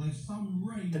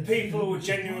 The people who would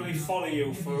genuinely follow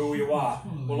you for who you are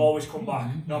will always come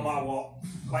back, no matter what.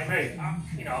 Like me,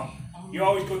 you know, you're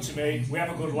always good to me. We have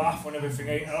a good laugh and everything,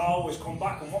 and I'll always come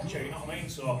back and watch you. You know what I mean?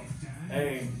 So,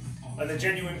 and the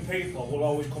genuine people will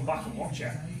always come back and watch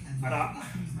you. And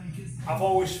I've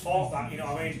always thought that. You know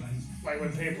what I mean? Like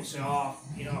when people say, "Oh,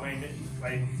 you know what I mean?"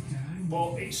 Like,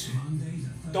 but it's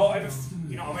don't ever.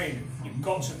 You know what I mean? You've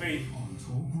got to be.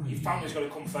 Your family's got to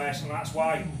come first, and that's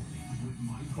why.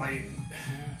 Like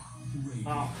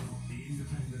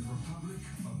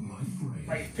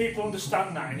if people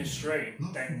understand that in the stream,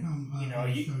 then you know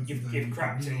you've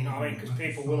cracked it. You know what I mean? Because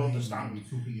people will understand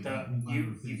that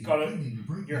you've got to.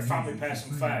 You're a family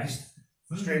person first.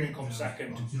 Streaming comes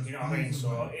second. You know what I mean?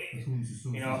 So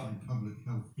you know,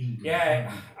 yeah,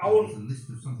 I wouldn't. A list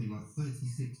of something like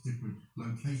 36 different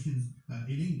locations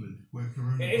in England where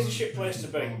coronavirus. It is a shit place to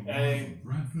be. And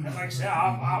like I say,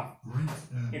 I've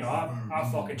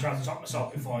fucking tried to top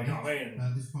myself before. You know what I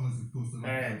mean? This follows, of course,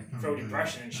 the through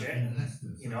depression and shit.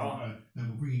 You know, we're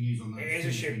bringing news on that. It is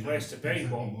a shit place to be,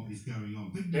 but what is going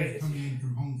on? Big news coming in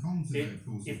from Hong Kong today, of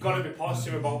course. You've got to be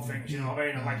positive about things. You know what I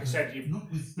mean? And like I said,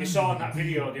 you saw in that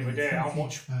video the other day how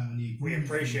much we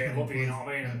appreciate and love you. You know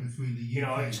what I mean? And, you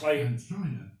know, it's like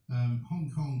China,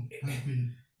 Hong Kong has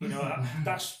been. You know,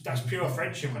 that's pure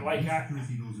friendship, and like you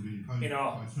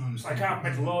know, it's like I've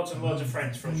made loads and loads of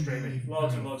friends from streaming,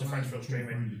 loads and loads of friends from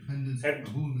streaming, and it's, you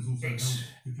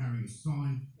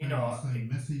know,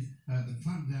 the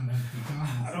clampdown has begun.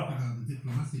 We'll talk about the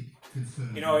diplomatic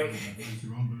concerns you know,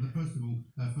 later on. But first of all,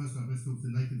 first up, let's talk to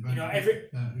Nathan. You know,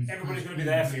 everybody's going to be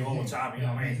there for you all the time. You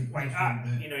know what I mean? Like,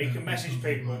 you know, you can message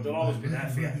people and they'll always be there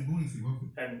for you.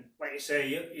 And like you say,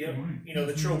 you know,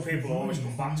 the true people always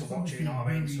come back to watch you. You know what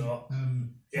I mean? So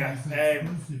yeah,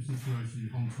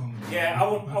 yeah, I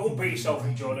would beat yourself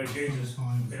from Jordan, Jesus. You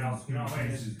know what I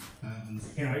mean?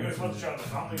 You know, you're going to concentrate on the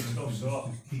family and stuff.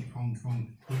 So keep Hong Kong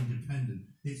independent.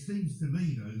 It seems to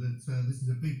me, though, that this is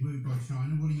a big move by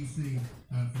China. What are you seeing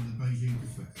from the Beijing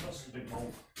perspective? That's a big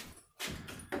move.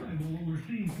 Well, what we're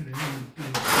seeing today is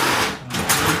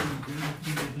very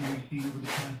similar than we've seen over the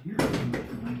past year or two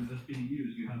for language that's being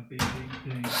used. You have Beijing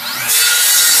saying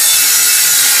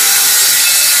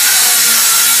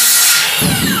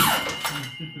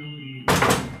stability in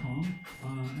Hong Kong,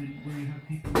 and where you have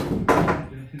people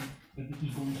suggesting that this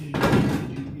is going to introduce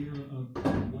a new era of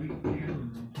white terror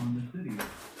upon the city.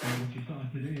 What you saw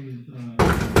today is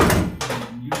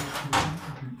U.S.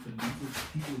 participants, the number of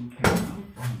people who came out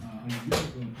a year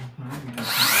ago at this time.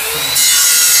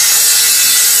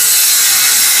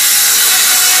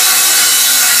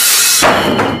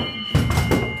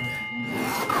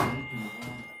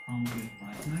 We had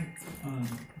last night,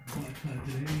 but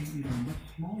today, you know, much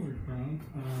smaller crowds,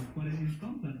 but in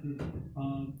some senses,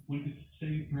 one could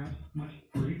say perhaps much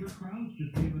braver crowds,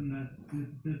 just given that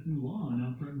this new law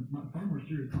now threatens far more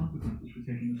serious consequences for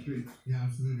taking the streets. Yeah,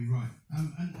 absolutely right.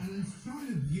 And is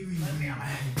China viewing the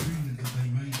agreement that they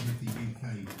made with the UK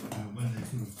when they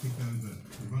sort of took over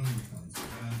the running place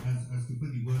as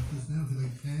completely worthless now? Do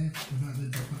they care about their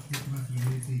diplomatic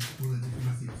immunity or their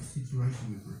diplomatic situation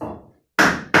with Britain?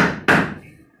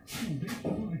 I don't think so.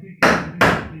 I think they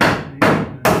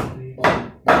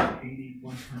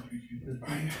 81 countries use this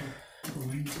thing, but the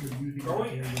language they're using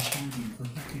they're responding,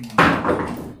 perfecting on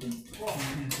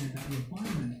and that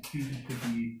refinement seems to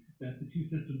be that the two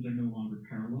systems are no longer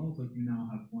parallel, but you now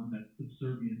have one that's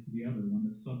subservient to the other, one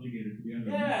that's subjugated to the other.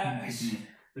 Yeah. That seems to be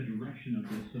the direction of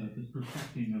this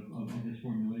perfecting of this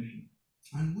formulation.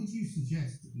 And would you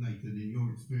suggest, Nathan, in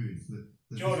your experience, that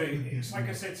Jordy, it's like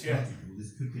I said to you,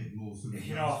 this could get more sort of,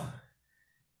 you know,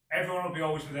 everyone will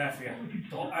always be there for you.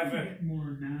 Don't ever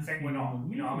think we're not.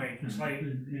 You know what I mean? It's like,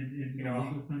 you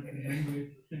know,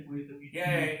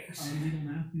 yeah, it's, legal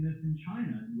nastiness in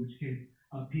China, in which case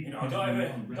people, you know, don't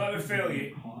ever feel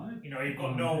you know, you've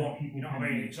got no one. You know what I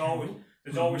mean? It's always.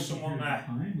 There's always someone there.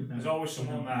 There's always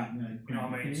someone there. You know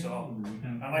what I mean? So,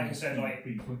 and like I said, like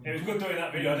it was good doing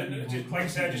that video. I didn't just like I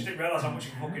said, I just didn't realise how much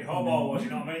of a fucking homo I was.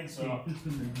 You know what I mean? So, a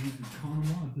system that uses common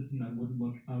law, a system that wouldn't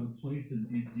look out of place in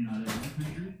United Arab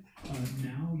countries.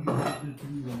 Now you have this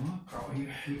new law, which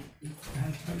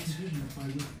has certain provisions by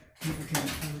which people can be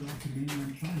carried off to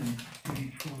mainland China to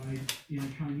be tried in a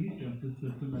Chinese justice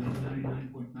system at a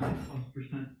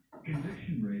 99.9+%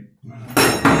 conviction rate.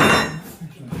 It's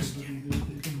a massive change.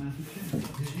 It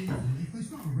is, and if they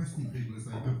start arresting people as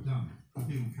they have done, for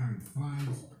people carrying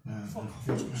flags, and people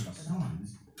carrying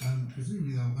signs,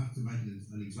 presumably they'll have to make an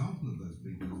example of those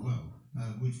people as well,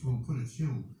 which will put a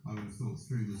chill, I would have thought,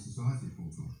 through the society for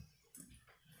them.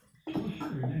 Well, sure,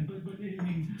 but I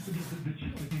mean, the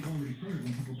chill I think already started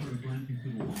when people started glancing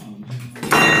through the law, which is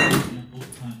all the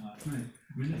time last night.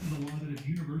 I mean, this is a law that is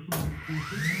universal and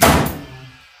exclusive.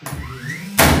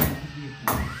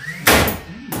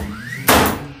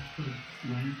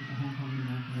 Lands at the Hong Kong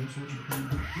International Airport and claims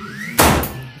it's true.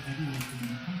 Everyone from the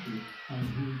country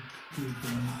who is doing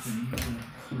things that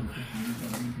sort of the Chinese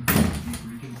government considers to be a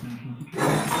breach of its national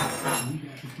security. We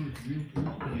got the first real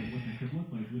proof today of what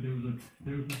that could look like.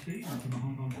 There was a statement from the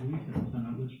Hong Kong police that was sent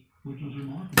out which was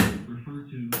remarkable. It referred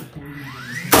to slogans that were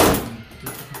that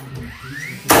the Hong Kong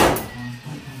police were on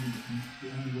Hong Kong is the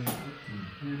only way out.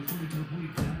 And according to the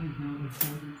police, that is now the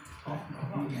further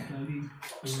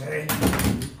exciting.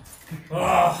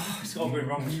 It's all going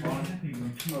wrong this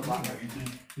morning. Go back now.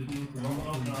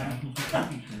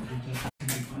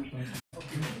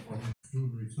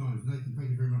 Extraordinary times. Nathan, thank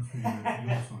you very much for your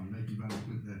time. Nathan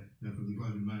Vandercliff there from the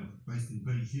Globe and Mail, based in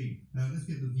Beijing. Let's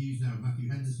get the views now of Matthew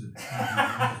Henderson,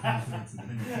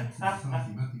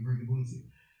 Society. Matthew, very good morning to you.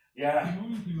 Yeah.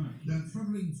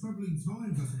 Troubling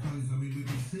times, I suppose. I mean, we've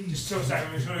been seeing. Just 2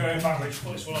 seconds, we're just going to go back, we'll just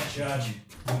put this one on charge.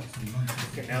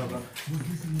 Get nailed up. Was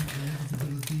this an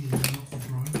inevitability and not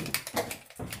surprised?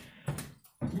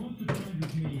 What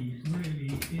surprises me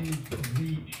really is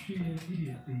the sheer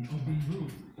idiocy of these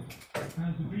rules.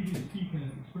 As the previous speaker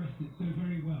expressed it so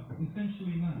very well,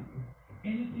 essentially now,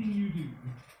 anything you do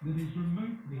that is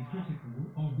remotely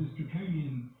critical of this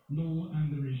draconian law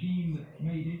and the regime that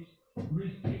made it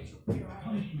risks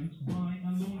punishment by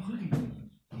a long prison sentence.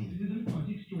 It is a quite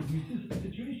extraordinary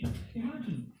situation.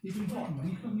 Imagine if in Britain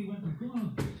we suddenly went to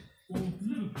Glasgow or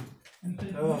Liverpool and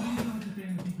said, "Well, we don't like to say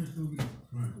anything crystal clear."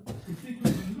 It's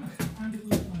different than that, and it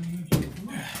was finding a job for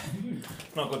life.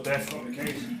 Not good death, not the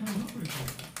case.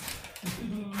 A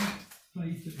civilized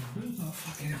place that was built up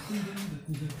in freedom, that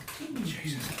was a similar to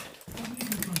suddenly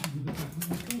confronted with the fact that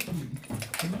we're all police,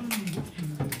 and not only watching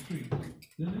them in the streets,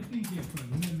 they're listening to your phone,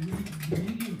 they're reading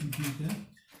into your computer,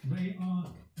 they are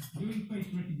doing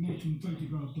face recognition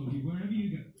photographs of you wherever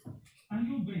you go. And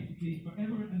you're basically,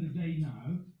 forever and a day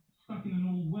now, stuck in an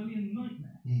Orwellian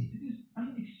nightmare. It is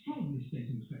an extraordinary state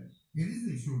of affairs. It is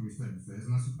an extraordinary state of affairs,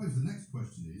 and I suppose the next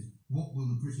question is, what will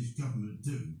the British government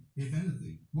do, if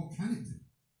anything? What can it do?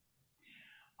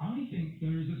 I think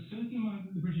there is a certain amount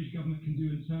that the British government can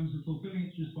do in terms of fulfilling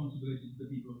its responsibility to the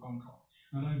people of Hong Kong,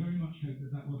 and I very much hope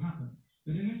that that will happen.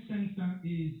 But in a sense, that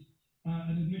is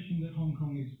an admission that Hong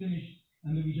Kong is finished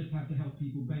and that we just have to help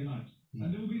people bail out. And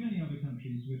there will be many other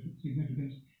countries with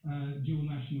significant dual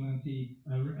nationality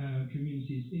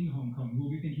communities in Hong Kong who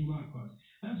will be thinking likewise.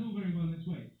 That's all very well in its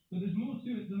way. But there's more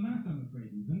to it than that, I'm afraid,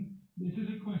 even. This is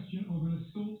a question of an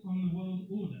assault on the world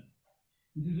order.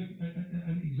 This is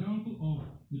an example of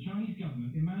the Chinese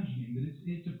government imagining that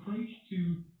its approach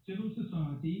to civil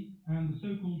society and the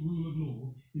so-called rule of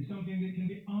law is something that can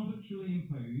be arbitrarily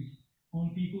imposed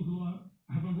on people who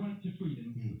have a right to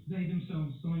freedom, which they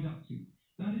themselves signed up to.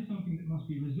 That is something that must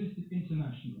be resisted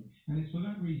internationally, and it's for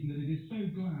that reason that it is so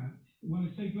glad, one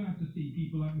is so glad to see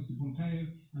people like Mr. Pompeo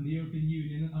and the European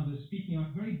Union and others speaking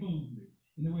out very boldly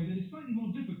in a way that is slightly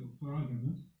more difficult for our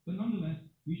government, but nonetheless,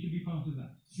 we should be part of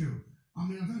that. Sure. I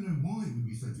mean, I don't know why it would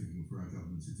be so difficult for our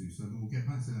government to do so, but we'll get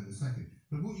back to that in a second.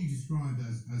 But what you described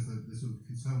as the sort of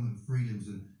curtailment of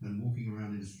freedoms and walking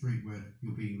around in a street where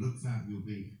you're being looked at, you're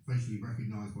being facially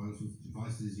recognised by all sorts of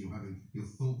devices, you're having your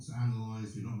thoughts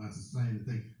analysed, you're not allowed to say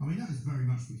anything. I mean, that is very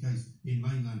much the case in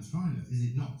mainland China, is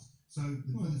it not? So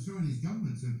for the Chinese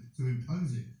government to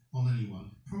impose it on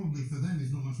anyone, probably for them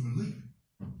is not much of a leap.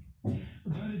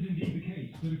 That is indeed the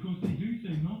case, but of course they do so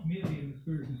not merely in the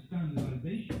spirit of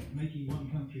standardisation, making one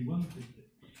country, one system.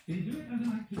 They do it as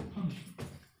an act of punishment.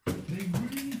 They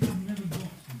really have never got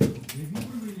to it. They've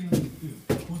never really understood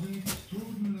what an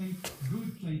extraordinarily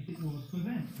good place it was for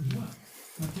them as well.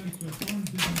 A place where foreign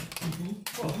business people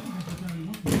don't necessarily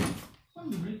want to work. Some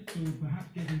of the risks, or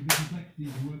perhaps getting the complexities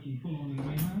of working full on in the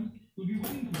mainland, would be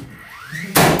willing to work.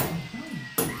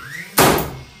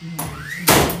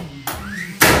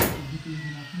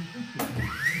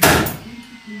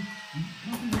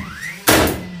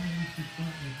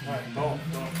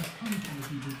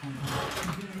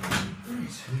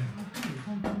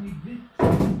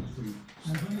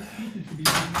 And when excuses to be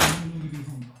no longer be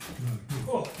Hong Kong.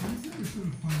 Oh. Is there a sort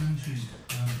of financial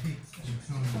hit that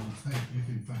China will take if,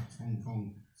 in fact, Hong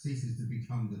Kong ceases to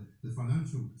become the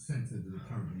financial centre that it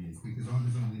currently is? Because I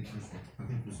was under the impression, I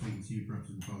think we're speaking to you perhaps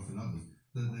in the past and others,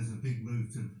 that there's a big move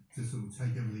to sort of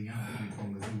take everything out of Hong Kong.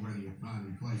 There's already a plan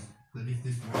in place that if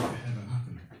this were to ever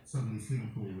happen, suddenly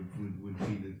Singapore would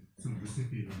be the sort of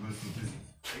recipient of most of the business.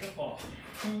 Singapore.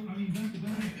 Well, I mean, that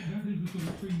is the sort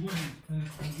of free way.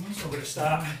 So we're going to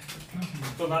start.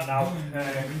 Done that now.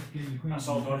 That's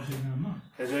all done.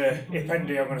 There's a hip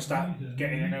endy I'm going to start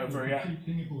getting in over here.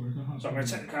 So I'm going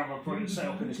to take the camera and put it set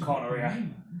up in this corner here.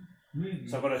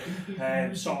 So I've got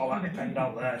to sort all that hip end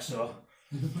out there. So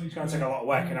it's going to take a lot of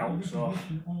working out. So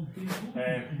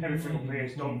everything up here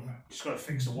is done. Just got to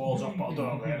fix the walls up, but I'll do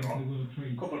it later on.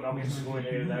 A couple of noggins to go in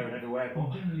here, there and everywhere,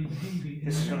 but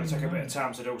this is going to take a bit of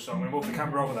time to do, so I'm going to move the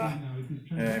camera over there.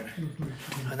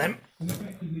 And then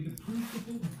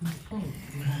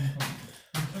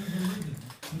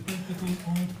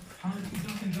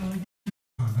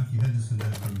Matthew Henderson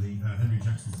there from the Henry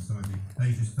Jackson Society,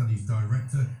 Asia Studies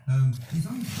Director. It's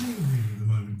unclear really at the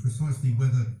moment precisely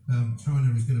whether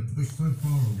China is going to push so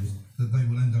far on this that they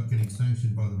will end up getting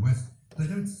sanctioned by the West. They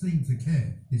don't seem to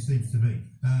care, it seems to me.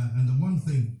 And the one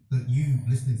thing that you,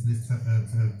 listening to this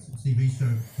TV show,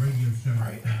 radio show,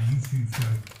 YouTube show,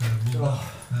 will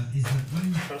is that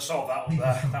when got to solve that up people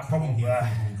there, start that problem coming here there.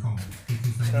 from Hong Kong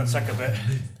because they It's no going to take a longer bit.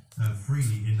 live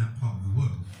freely in that part of the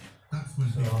world, that's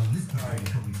when people in this country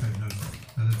will probably take notice.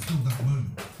 And until that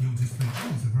moment, you'll just think,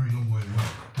 oh, it's a very long way away.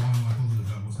 Why am I bothered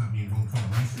about what's happening in Hong Kong?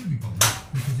 Well, you should be bothered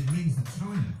because it means that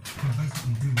China can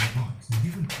basically do what it likes. And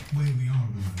given where we are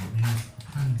at the moment in this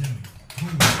pandemic,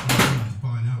 caused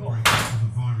by an outbreak of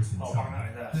a virus in China,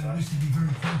 then we should be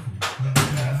very careful that we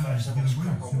don't allow it to get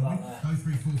away. So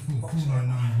 0344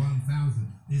 499 1000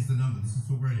 is the number. This is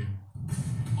Talk Radio.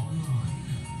 Online,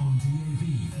 on DAB,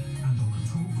 and on the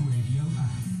Talk Radio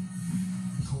app.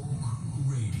 Talk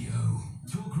Radio.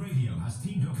 Talk Radio has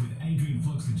teamed up with Adrian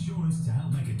Flux Insurance to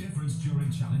help make a difference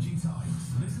during challenging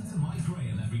times. Listen to Mike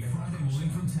Graham every Friday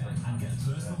morning from 10 and get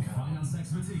personal finance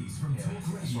expertise from Talk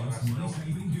Radio's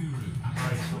money-saving guru.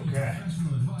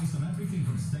 Professional advice on everything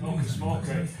from savings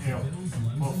smoking,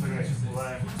 we'll figure it.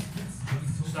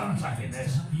 We'll start attacking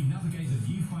this. help you navigate the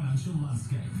new financial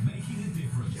landscape, making a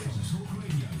difference on Talk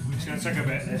Radio. It's going to take a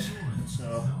bit, this.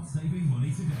 So. Start saving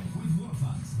money today with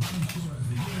Workfans, Land Insurer of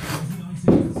the Year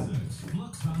 2019. Search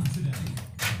Fluxfans today.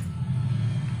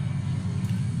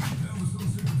 Elvis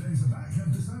Super Days are back.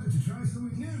 I've decided to try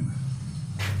something new.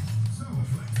 So I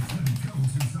collected 7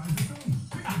 codes inside the film.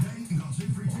 Pick a date and got 2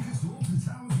 free tickets to Alton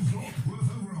Towers Resort worth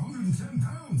over £110.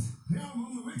 Now I'm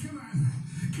on the Wicker Man.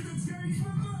 Can it skate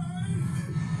for mine?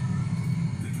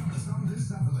 Pick up the sun this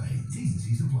Saturday. T's and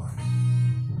C's apply.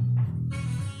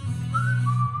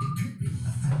 It could be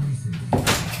a family scene. It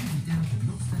could be down to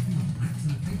not stepping on cracks in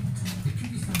the pavement. It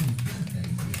could be someone's birthday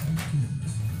for his own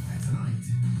kids. And tonight,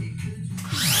 it could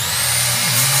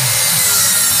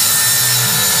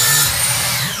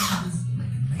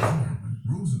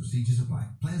Rules and procedures apply.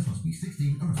 Players must be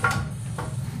 16 or older.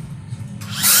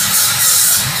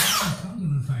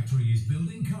 Sunderland Factory is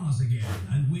building cars again,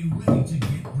 and we're ready to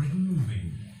get Britain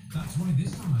moving. That's why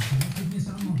this summer, selected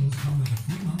Nissan models come with a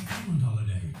 3-month payment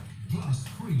holiday, plus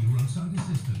free roadside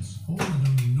assistance, all at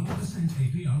only 0%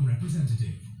 APR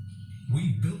representative.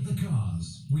 We built the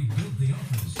cars, we built the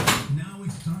offers. Now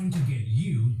it's time to get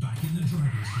you back in the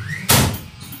driving seat.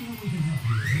 See how we can help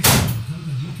you at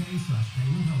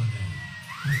nissan.co.uk/payment holiday.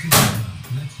 And together,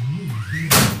 let's move the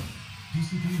world.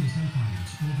 PCP Nissan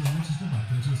Finance. Order and register by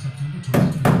 30th September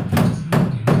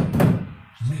 2020.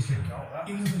 Nissan.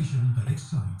 Innovation that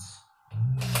excites.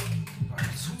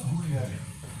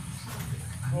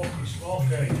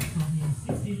 Okay.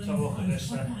 Let's have a look at this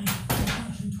then.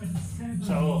 Let's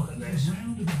have a look at this.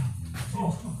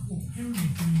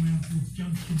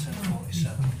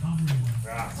 10:47.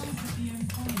 Right.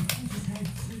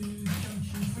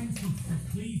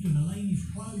 Cleveland, the lane is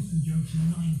closed from junction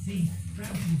 19,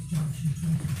 Bramford's junction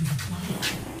 20 to the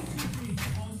side.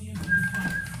 On the M25,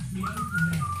 reopened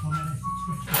there on LS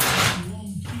Express.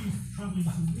 Long queues travelling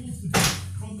towards the bridge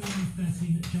from the M13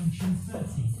 at junction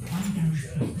 30. I'm Gary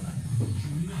Street.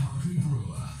 Julia Hartley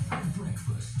Brewer at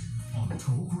breakfast on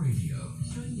Talk Radio.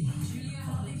 Join me, Julia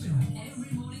Hartley Brewer,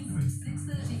 every morning from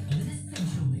 6:30 with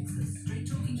essential mixes, straight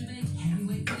talking debate,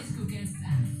 heavyweight political guests,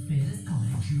 and fearless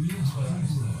comment. Julia Hartley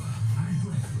Brewer at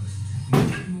breakfast,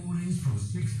 Monday mornings from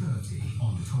 6:30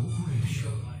 on Talk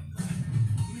Radio.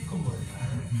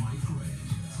 Mike Graham,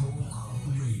 Talk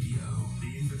Radio,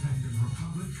 the independent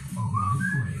republic of Mike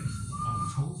Graham on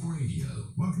Talk Radio.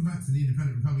 welcome back to the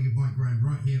Independent Republic of Mike Graham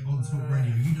right here on Talk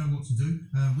Radio. You know what to do.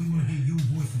 We want to hear your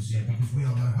voices here because we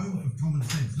are the home of common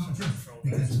sense, not just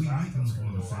because we make an awful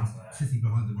lot of sense sitting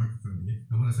behind the microphone here.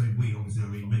 And when I say we, obviously I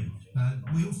mean me.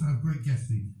 We also have great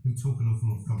guests who talk an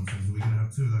awful lot of common sense, and we're going to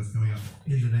have two of those coming up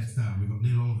in the next hour. We've got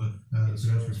Neil Oliver, the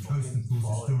producer of Coast, of course,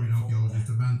 historian,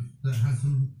 archaeologist, a man that has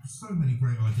so many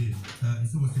great ideas.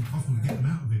 It's almost impossible to get them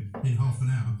out of him in half an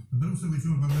hour. But also we're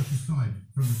joined by Matthew Stein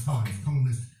from the Times,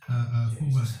 columnist,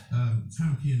 former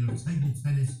champion of table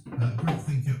tennis, great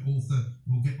thinker, author.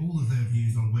 We'll get all of their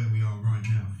views on where we are right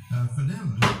now. For now,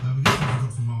 though, we're going to talk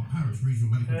to Dr. Mark Parrish,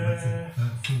 Regional Medical Director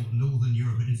for Northern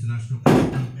Europe at International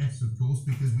SOS, of course,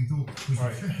 because we thought we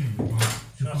should check in with Mark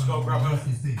to find out what else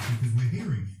is this, because we're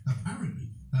hearing, apparently,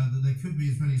 that there could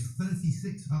be as many as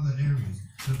 36 other areas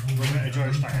that will be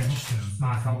lockdowns.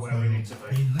 Mark out where we need to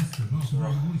be. In Leicester. Mark,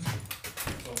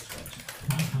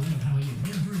 how are you? How are you?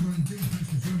 Yeah, very well indeed. Thanks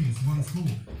for joining us once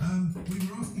more. We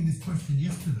were asking this question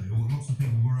yesterday, or lots of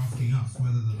people were asking us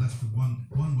whether the Leicester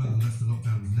whether the Leicester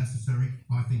lockdown was necessary.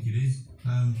 I think it is.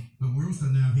 But we're also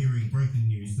now hearing breaking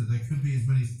news that there could be as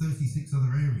many as 36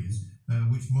 other areas,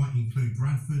 which might include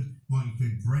Bradford, might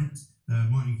include Brent,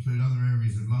 might include other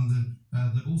areas of London,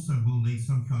 that also will need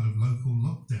some kind of local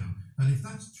lockdown. And if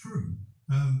that's true,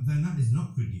 then that is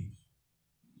not good news.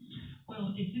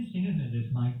 Well, it's interesting, isn't it,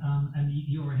 this, Mike? And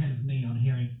you're ahead of me on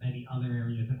hearing maybe other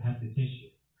areas that have this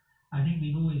issue. I think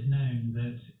we've always known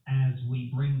that as we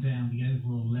bring down the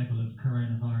overall level of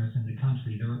coronavirus in the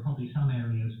country, there are probably some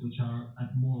areas which are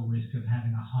at more risk of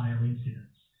having a higher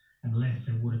incidence, and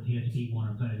Leicester would appear to be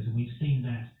one of those. And we've seen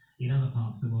that in other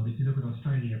parts of the world. If you look at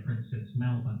Australia, for instance,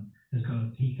 Melbourne has got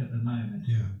a peak at the moment.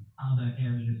 Yeah. Other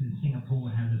areas in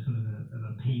Singapore has a sort of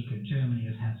a peak, and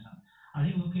Germany has had some. I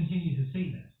think we'll continue to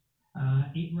see that.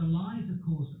 It relies, of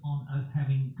course, on us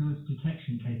having good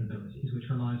detection capabilities, which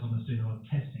relies on us doing a lot of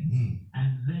testing.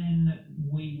 And then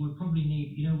we would probably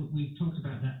need, we've talked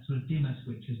about that sort of dimmer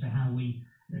switch as to how we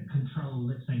control,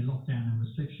 let's say, lockdown and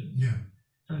restrictions. Yeah.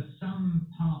 So some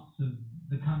parts of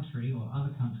the country or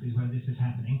other countries where this is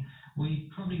happening, we're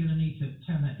probably going to need to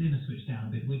turn that dimmer switch down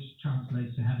a bit, which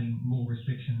translates to having more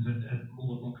restrictions and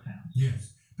more lockdowns.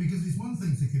 Yes. Because it's one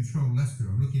thing to control Leicester.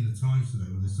 I'm looking at the Times today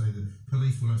where they say that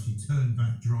police will actually turn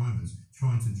back drivers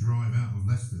trying to drive out of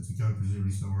Leicester to go presumably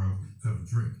somewhere else to have a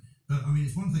drink. But I mean,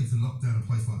 it's one thing to lock down a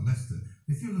place like Leicester.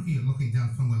 If you're looking at locking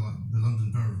down somewhere like the London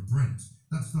Borough of Brent,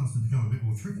 that starts to become a bit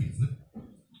more tricky, isn't it?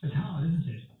 It's hard, isn't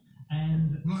it?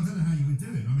 And well, I don't know how you would do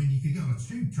it. I mean, you could get on a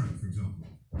tube train, for example.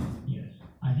 Yes,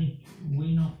 I think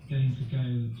we're not going to go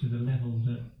to the level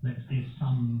that, let's say,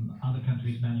 some other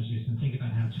countries manage this, and think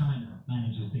about how China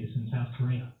manages this and South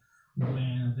Korea,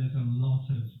 where there's a lot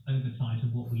of oversight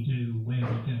of what we do, where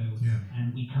we go,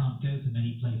 and we can't go to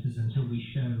many places until we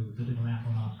show the little app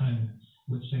on our phone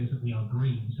which shows that we are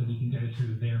green, so we can go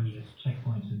through various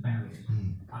checkpoints and barriers.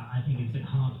 I think it's a bit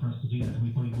hard for us to do that, and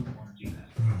we probably wouldn't want to do that.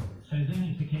 So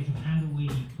then it's a case of how do we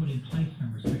put in place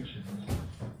some restrictions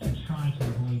to try to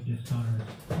avoid this virus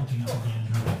popping up again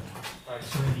and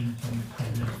spreading from,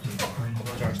 say, Leicester, for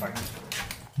instance.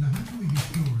 Now, how can we be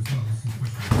sure as well, this is a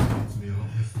question that came to me a lot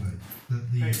yesterday,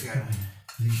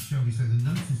 that shall we say, the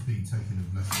notice being taken of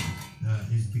Leicester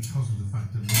is because of the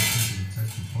fact that more people have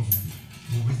tested positive,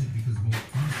 or is it because more,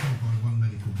 I'm told by one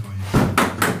medical guy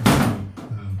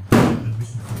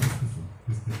admission to hospital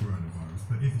with the coronavirus,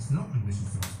 but if it's not admission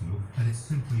to hospital and it's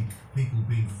simply people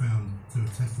being found to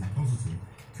have tested positive,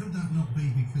 could that not be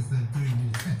because they're doing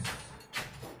more tests?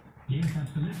 Yes,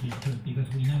 absolutely it could, because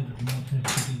we know that the more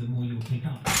tests you do, the more you'll pick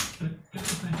up. But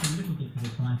going back a little bit to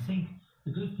this one, I think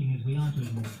the good thing is we are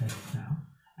doing more tests now,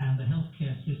 and the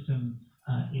healthcare system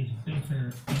is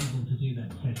better able to do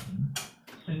that testing.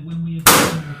 So when we have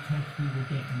done more tests, we will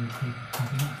get more cases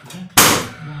popping up. That's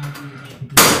why we will make a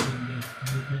decision that,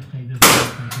 let's say, there's no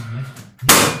case in Leicester.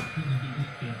 It's going to be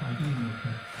riskier by doing more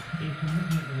tests. It's from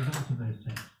looking at the results of those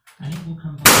tests. And it will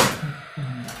combine tests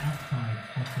done outside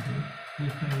hospitals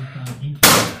with those done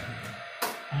inside hospitals.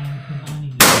 And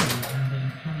combining the two and then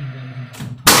trying those into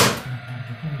some kind of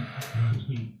performance, which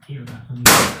we hear about from the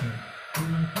doctor,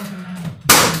 will I think allow us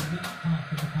to see which parts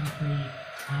of the country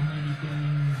are maybe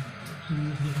going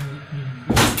towards the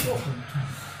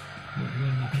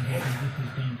when we think, okay, this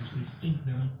is dangerous, we think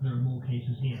there are more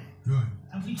cases here. Right.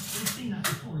 And we've seen that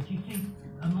before. If you think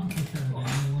a month or so ago,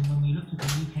 when we looked at the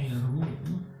UK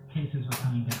overall, cases were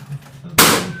coming down. But there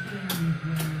were still areas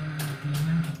where the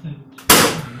amount of total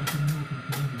was in north of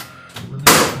England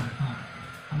remained quite high.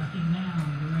 And I think now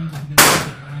we're able to get a little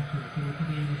bit more accurate, so we're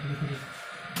probably able to look at it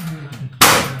more as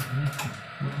a Leicester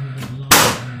rather than a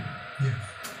large area. Yes.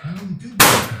 And on the good news,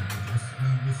 I guess,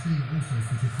 we're seeing also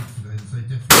statistics today that say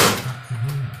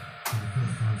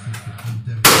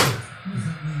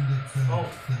Oh,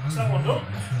 that is that one done?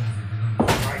 in terms of the number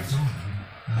of Right. design,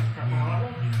 we are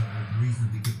in a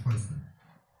reasonably good place then.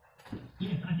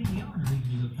 Yes, I think we are in a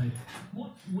reasonably good place.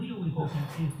 What we always look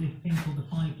at is this thing called the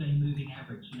 5-day moving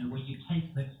average, you know, where you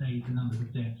take, let's say, the numbers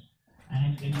of deaths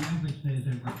and you average those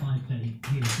over a 5-day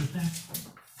period, because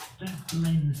that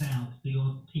blends out the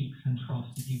odd peaks and troughs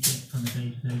that you get from a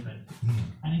day-to-day basis.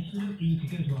 And if you look, you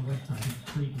could go to our website,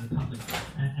 it's free to the public,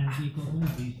 and we've got all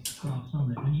these graphs on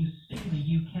there. When you see the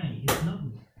UK, it's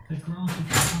lovely. The graph is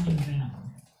coming down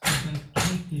for both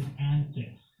cases and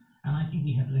deaths. And I think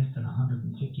we had less than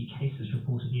 150 cases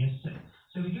reported yesterday.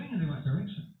 So we're going in the right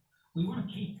direction. We want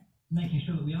to keep making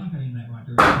sure that we are going in that right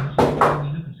direction. When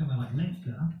we look at somewhere like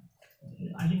Leicester,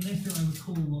 I think Leicester, I would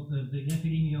call what the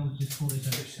epidemiologists call it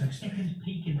a second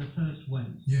peak in the first wave.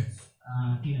 Yes.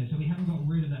 You know, so we haven't got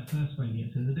rid of that first wave yet.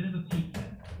 So there's a bit of a peak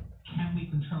there. Can we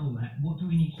control that? What do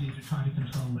we need to do to try to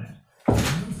control that? And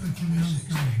also, can we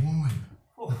understand why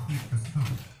the peak has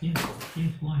come? Yes,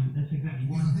 why? That's exactly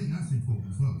why. Well, I think that's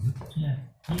important as well, isn't it? Yeah.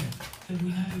 So we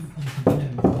know, obviously, we know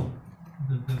what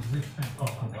the risk factors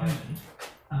for COVID.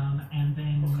 And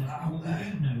then what we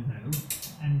don't know, though,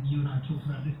 and you and I talked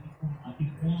about this before,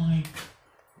 is why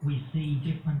we see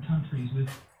different countries with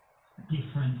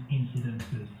different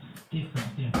incidences,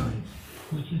 different death rates,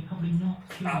 which is probably not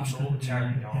purely because of the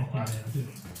amount of testing they're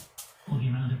doing or the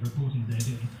amount of reporting they're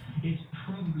doing. It's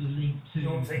probably linked to You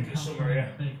don't think the it's cultural summer here?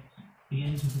 aspect, the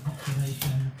age of the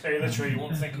population. Tell you literally, you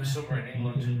won't think it's summer in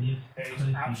England. It is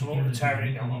absolutely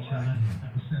tearing it down over there.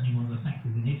 That was certainly one of the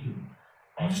factors in Italy.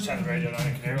 I'll just turn the radio down, I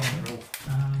can hear it on the roof.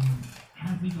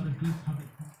 Have we got a good public?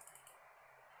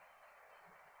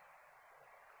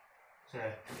 So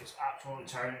it's absolutely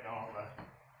tearing it down over there.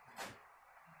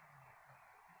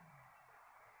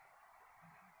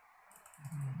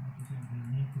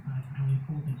 Emphasize how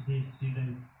important it is to do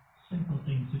those simple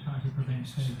things to try to prevent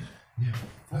COVID. Yeah.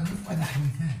 And this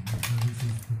weekend, which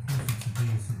is purported to be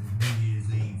sort of New Year's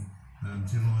Eve,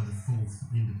 July the 4th,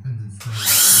 Independence Day.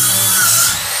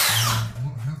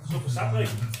 Stuff for Saturday,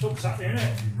 isn't it?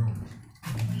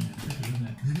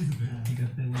 It is a bit. Because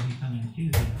there will be some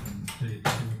enthusiasm to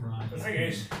rise. The thing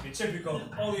is, you're typical,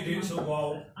 all you do is go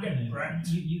out, get wrecked,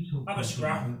 you talk have a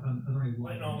scrap, a very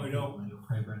like normally do. on your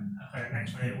program.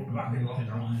 Next minute we'll be back in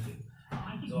lockdown. I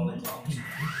think It's all the most time. people are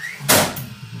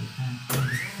sensible and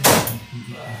understand the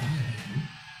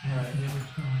and they will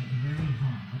try very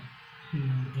hard to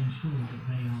ensure that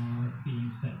they are being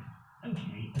safe.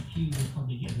 Okay, a few will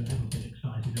probably get a little bit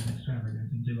excited and extravagant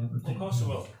and do other things. Of course they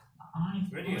will. I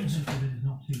hope Idiots. that it's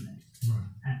not too late. Right.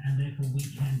 And therefore we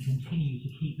can continue to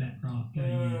keep that graph going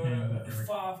in downward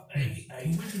direction. 588.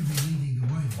 We're going to be leading the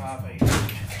way. 588.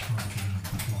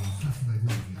 Saturday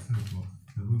morning at 10 o'clock,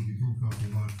 we'll be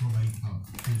broadcasting live from a pub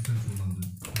in central London,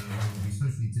 where we'll be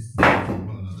socially distanced from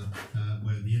one another,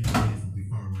 where the engineers will be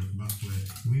far away from us, where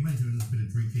we may do a little bit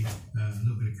of drinking, a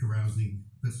little bit of carousing,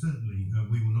 but certainly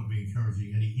we will not be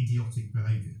encouraging any idiotic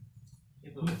behaviour.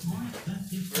 We're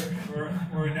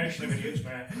a nation of idiots,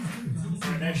 man.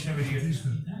 We're a nation of idiots.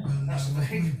 That's the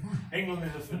thing. England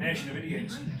is a nation of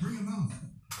idiots. Bring them on.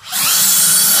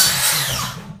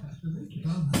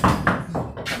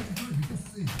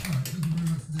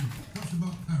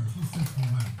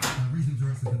 Regional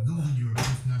Director for Northern Europe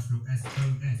International SOS.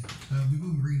 We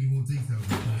will be bringing you more details, of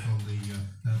course, on the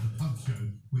pub show,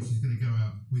 which is going to go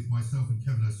out with myself and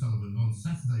Kevin O'Sullivan on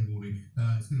Saturday morning.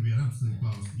 It's going to be an absolute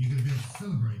blast. You're going to be able to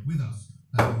celebrate with us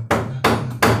at the pub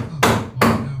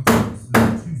on our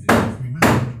Tuesday, which we may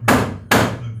not bring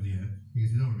over the air because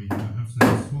we don't want to be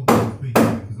absolutely swamped with people,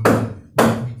 because obviously we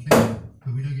have to be careful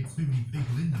that we don't get too many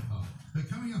people in the pub. But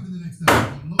coming up in the next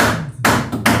hour, we've got lots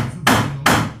more to do.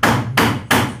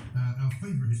 Our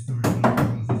favourite historian and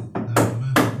archaeologist, the man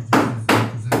who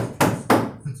presents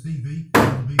for TV,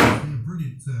 on the BBC, a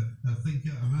brilliant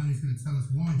thinker, a man who's going to tell us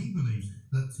why he believes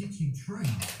that teaching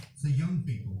trades to young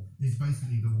people is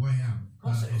basically the way out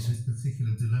of this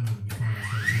particular dilemma that we find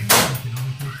ourselves in.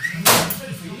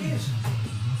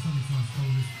 Sunday Times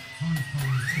columnist, Times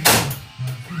columnist,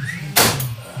 from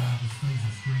the stage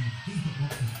and screen. He's got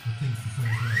lots of things to say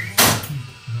as well.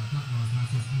 About Black Lives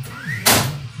Matter and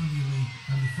about the Premier League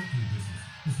and the football business.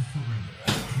 This is Talk Radio.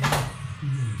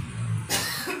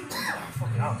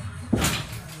 Fucking hell.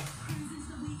 Cruises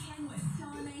the weekend where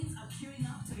star names are queuing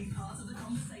up to be part of the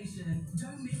conversation.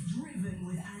 Don't miss Driven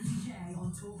with Andy J on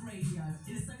Talk Radio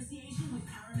in association with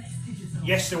Paramex Digital.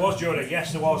 Yes, there was, Jordan.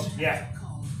 Yes, there was. Yeah.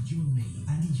 Join me,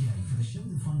 Andy J, for the show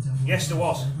that finds out more Yes, there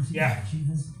was. about celebrity Yeah.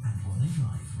 achievers and what they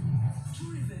drive.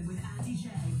 Driven with Andy J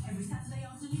every Saturday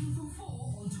afternoon from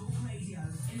 4 on Talk Radio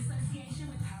in association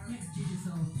with Paramex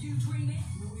Digital. You dream it,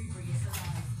 we bring it to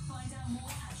life. Find out more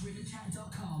at drivenchat.com.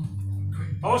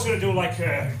 I was going to do like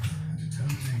a,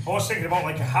 I was thinking about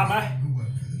like a hammer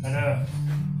and a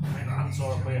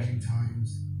handsaw up here.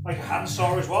 Like a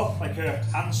handsaw as well, like a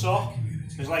handsaw.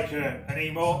 There's like an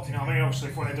emote, you know what I mean? Obviously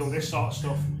if I want to do this sort of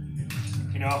stuff,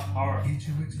 you know, or maybe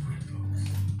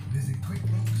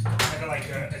like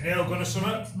a nail gun or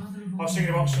something. I was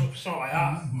thinking about something like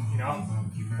that, you know.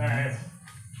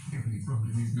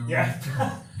 Yeah.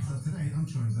 So today I'm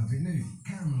trying something new.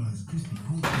 Caramelised crispy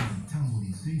pork belly,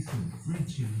 tumbleweed, sea salt, red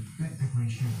chili, black pepper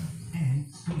and sugar, and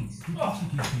sweet sticky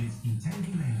chicken bits in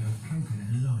tangy mango, coconut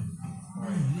and lime.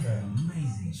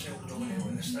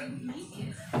 This is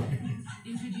amazing.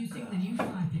 Introducing the new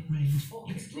Fire Pit range,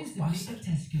 exclusively at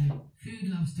Tesco. Food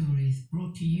Love Stories,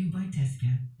 brought to you by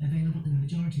Tesco. Available in the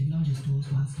majority of larger stores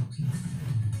while stocks last.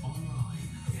 Online,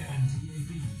 yeah. on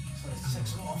DAB. So it's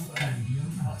 6 off there.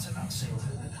 I'll take that seal.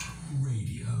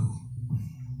 Radio.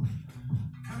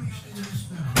 Coming up in the next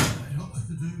hour, lots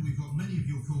to do. We've got many of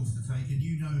your calls to take, and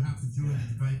you know how to join the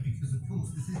debate because, of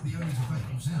course, this is the only debate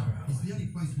in town. It's the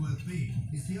only place worth being.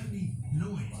 It's the only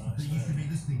noise that you should be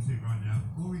listening to right now,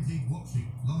 or indeed watching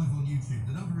live on YouTube.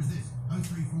 The number is this: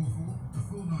 0344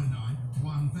 499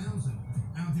 1000.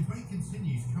 Our debate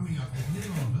continues. Coming up with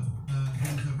Neil Armour,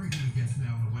 who's a regular guest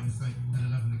now on a Wednesday at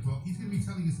 11 o'clock. He's going to be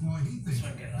telling us why he thinks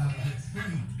that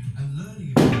trade and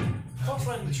learning about cost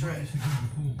learning the trade.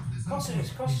 Cost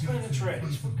learning the trade.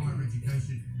 It's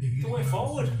the way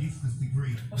forward.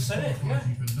 I've said it, yeah.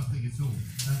 For nothing at all.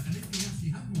 And if we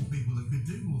actually had more people that could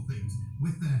do more things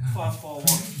with their hands, 541.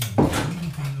 we would be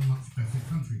in a much better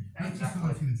country. Thanks so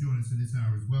much for joining us in this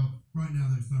hour as well. Right now,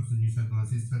 those times for the news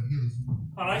headlines. Here's Toby Gillis.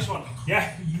 Oh, nice one.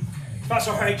 Yeah. That's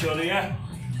alright, Jody, yeah.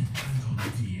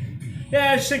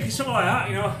 Yeah, I was thinking something like that,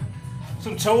 you know.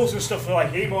 Some tools and stuff for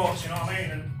like emotes, you know what I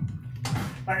mean? And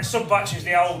like the sub badge is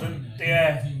the old and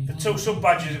the two sub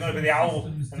badges are going to be the owl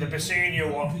and the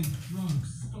Bassino one.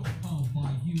 Drugs stockpiled by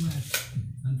US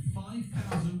and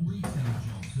 5,000 retail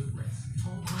jobs at risk.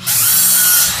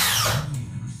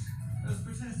 As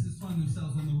protesters find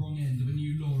themselves on the wrong end of a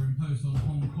new law imposed on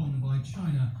Hong Kong by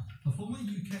China, a former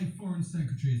UK Foreign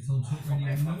Secretary has told Talk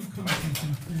Radio no country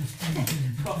can force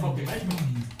Beijing to change its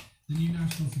mind. The new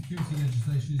national security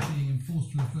legislation is being enforced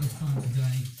for the first time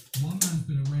today. One man's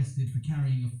been arrested for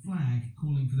carrying a flag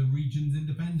calling for the region's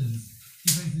independence. He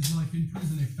faces life in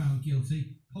prison if found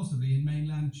guilty, possibly in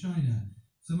mainland China.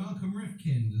 So Malcolm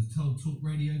Rifkind has told Talk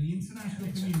Radio the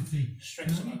international community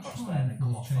can only try and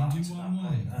force change in one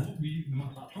way. What we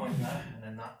must try and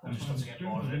then that as the strength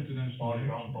of international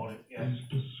is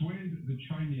persuade the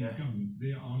Chinese government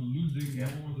they are losing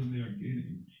more than they are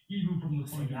gaining, even from the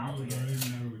point of view of their own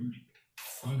narrow interest.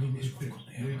 Either it's this,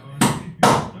 they are taking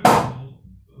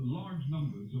large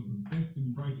numbers of the best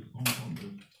and brightest Hong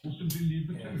Kongers will simply leave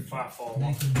the territory.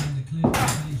 Nathan Van der Cliff, a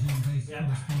Beijing-based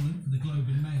correspondent for the Globe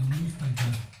and Mail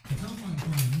newspaper, has told Mike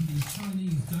Graham these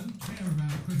Chinese don't care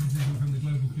about criticism from the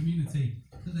global community,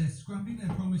 that they're scrapping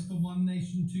their promise for one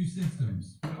nation, two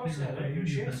systems.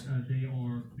 They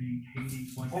are being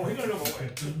hated by Wait. they're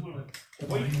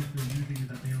using is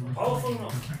that they are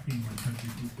protecting one country,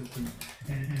 two systems,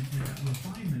 and that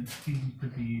refinement seems to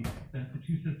be that the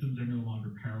two systems are no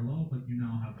longer parallel, but you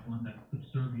now have one that's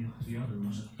subservient to the other, one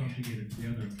that's subjugated to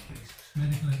the other.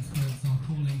 Medical experts are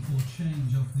calling for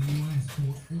change after the US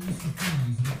bought all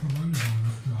supplies of the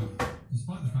coronavirus drug,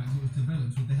 despite the fact it was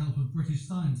developed with the help of British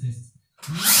scientists.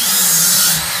 The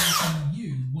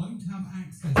EU won't have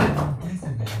access to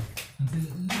remdesivir until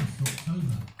at least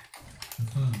October. The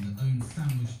firm that owns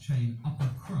sandwich chain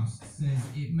Upper Crust says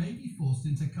it may be forced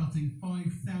into cutting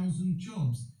 5,000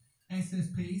 jobs.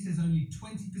 SSP says only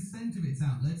 20% of its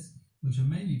outlets, which are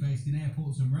mainly based in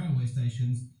airports and railway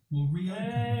stations, will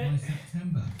reopen by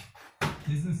September.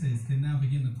 Businesses can now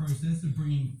begin the process of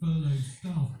bringing furloughed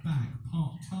staff back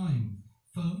part-time.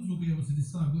 Firms will be able to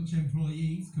decide which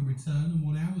employees can return and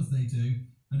what hours they do,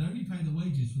 and only pay the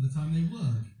wages for the time they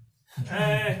work.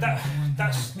 That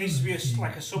needs to be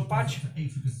like a sub badge,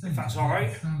 if that's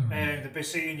alright. The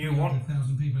Bassino one.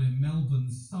 100,000 people in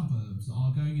Melbourne's suburbs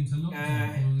are going into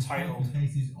lockdown following the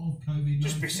cases of COVID-19.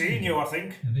 Just Bassino, I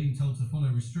think. They're being told to follow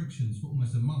restrictions for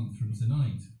almost a month from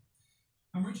tonight.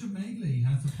 And Richard Madeley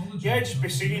has apologised. Yeah, just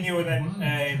Bassino and then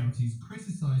charities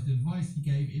criticised advice he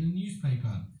gave in a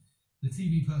newspaper. The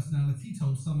TV personality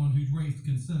told someone who'd raised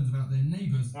concerns about their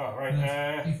neighbours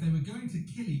that if they were going to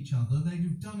kill each other, they'd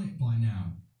have done it by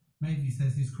now. Madeley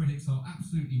says his critics are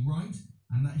absolutely right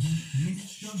and that he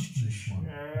misjudged this one.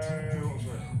 National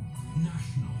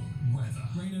weather.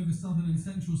 Rain over southern and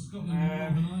central Scotland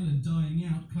and Northern Ireland dying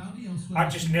out. Cloudy elsewhere. I'd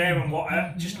just name them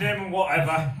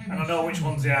whatever, and I know which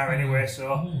ones they are anyway,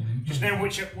 so just name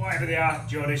whatever they are,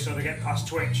 Jody, so they get past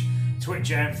Twitch. Twitch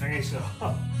thingy, so.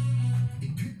 It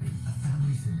could be a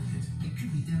family syndicate. It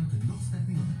could be down to not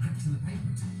stepping on the cracks in the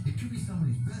pavement. It could be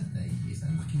somebody's birthday is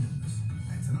their lucky numbers.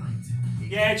 And tonight,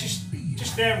 Yeah, just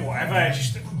name whatever.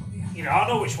 Just, you know, I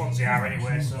know which ones they are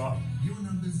anyway, so. your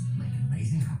numbers make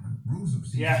amazing happen. Rules of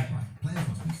season Yeah. Players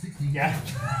must be 16. Yeah.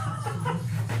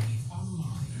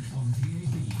 Online, on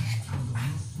DAB, and on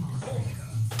your smart speaker.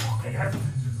 Fucking hell.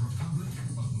 Independent Republic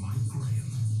of Mike Graham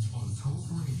on Talk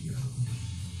Radio.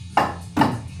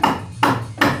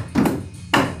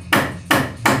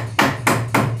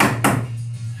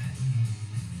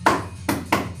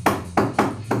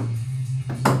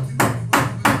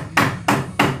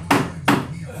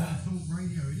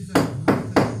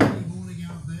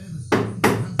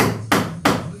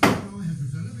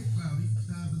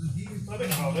 A bit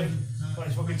cloudy. But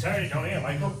it's fucking turning down here,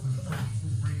 Michael. Don't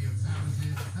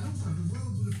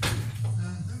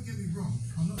get me wrong,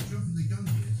 I'm not jumping the gun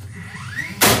here.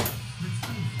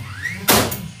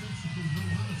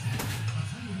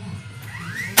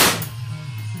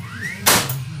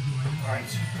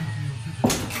 Right.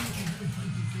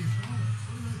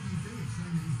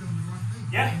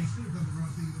 Yeah.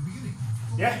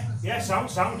 Yeah, yeah, sound.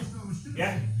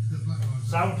 Yeah.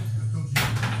 Sound.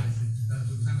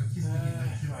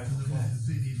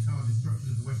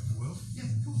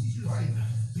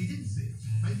 He didn't see it.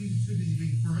 Maybe he was too busy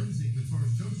being forensic with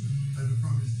Boris Johnson over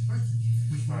Prime Minister's questions,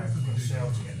 which Right, will also let's be see how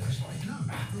doing. to get this like. No,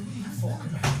 but we have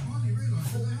finally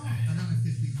realised that they are an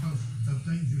anarchistic bunch of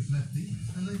dangerous lefties,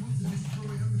 and they want to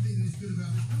destroy everything that is good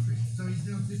about this country. So he's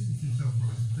now distanced himself from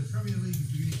it. The Premier League is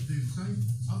beginning to do the same.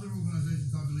 Other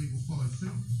organisations, I believe, will follow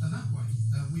suit, and that way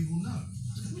we will know.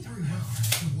 It's all very well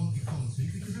to want equality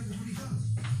because everybody does,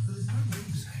 but there's no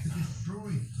reason to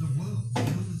destroy the world in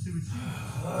order to achieve it.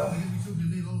 We're going to be talking to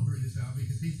Neil Oliver in this hour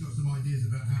because he's got some ideas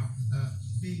about how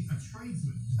being a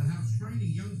tradesman and how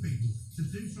training young people to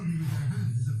do something with their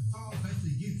hands is a far better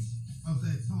use of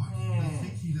their time than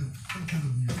teaching them some kind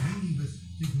of meaningless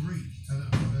degree at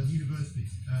a university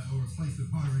or a place of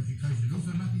higher education.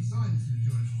 Also, Matthew Symes is going to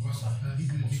join us as well. He's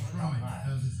going to decry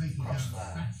the taking down of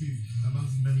statues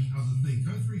amongst many other things.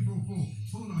 0344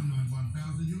 499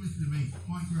 1000. You're listening to me,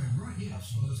 Mike Graham, right here on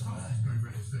the fastest growing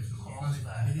radio station on the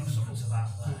planet. It is Talk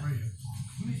Radio. Talk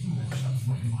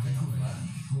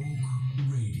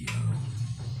Radio.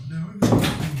 Now, over the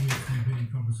last few weeks, we've been in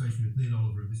conversation with Neil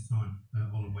Oliver at this time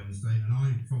on a Wednesday, and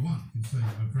I, for one, can say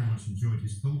I've very much enjoyed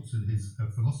his thoughts and his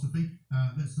philosophy.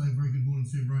 Let's say a very good morning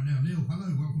to him right now. Neil, hello,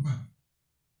 welcome back.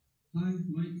 Hi,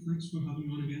 Mike. Thanks for having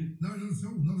me on again. No, not at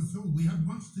all, not at all. We have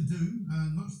much to do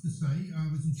and much to say. I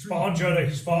was intrigued Spot on,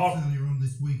 Jody, spot on. earlier on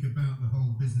this week about the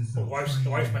whole business of The wife's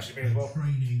messaged me as well.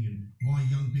 training and why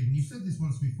young people. You said this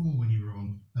once before when you were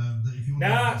on that if you want to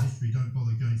Nah. know history, don't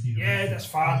bother going to university. Yeah, that's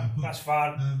fine. But, That's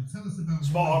fine. tell us about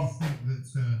Spot why on. you think that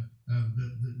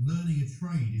learning a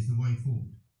trade is the way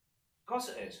forward. Of course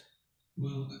it is.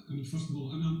 Well, I mean, first of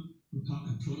all, I'm a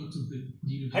product of the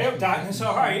university. Hey up, Dak, it's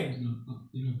alright.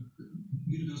 You know,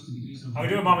 university degrees. How you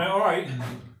doing, Mummy? Alright?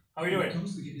 How you When doing? it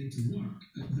comes to getting into work,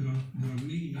 there are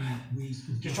many ways.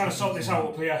 Just trying to sort this out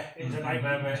up here. It's a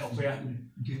nightmare, mate, up here.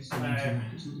 Get someone to work.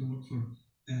 It's not going to work for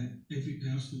every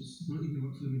person. It's not even going to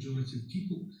work for the majority of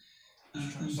people.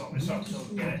 Trying to sort this out so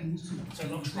we get it. So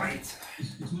it looks right.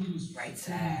 It's one of those Right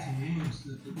fundamental words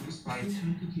that it's so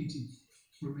complicated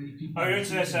for many people. How are you doing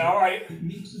today, sir? Alright? It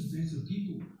makes us better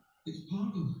people. It's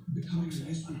part of becoming a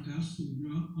useful person. You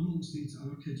know, I'm always saying to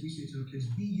our kids, we say to our kids,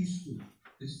 be useful.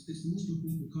 It's the most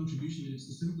important contribution, and it's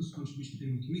the simplest contribution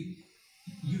anyone can make.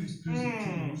 US President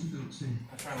Teddy Roosevelt said,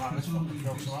 "The following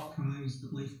best prize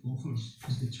that life offers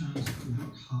is the chance to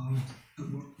work hard at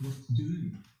work worth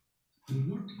doing." And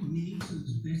work makes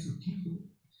us better people,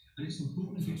 and it's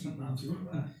important to get people into work.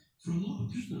 And for a lot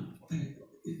of people, their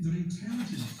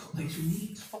intelligence, their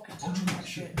innate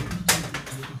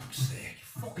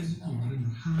physical, they're in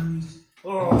their hands.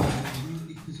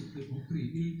 Really physically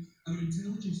operate. You know, our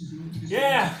intelligence is not just.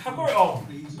 Yeah, I've got it all.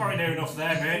 Got it near enough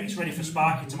there, mate. It's ready for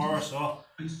Sparky tomorrow, so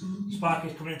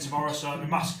Sparky's coming in tomorrow, so the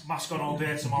mask on all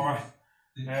day tomorrow.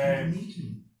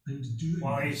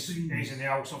 While he's in the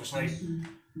house, obviously.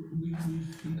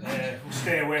 We'll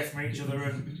stay away from each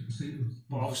other,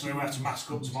 but obviously we have to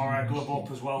mask up tomorrow, glove up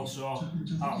as well, so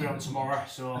that'll be on tomorrow.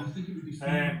 So,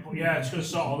 but yeah, it's going to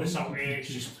sort all this out here. It's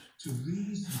just a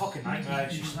fucking nightmare.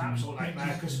 It's just an absolute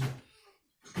nightmare because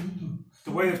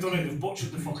the way they've done it, they've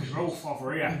butchered the fucking roof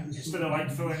over here instead of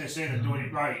like filling this in and doing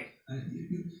it right.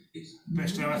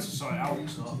 Basically, I have to sort it out.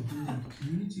 So,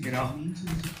 you know.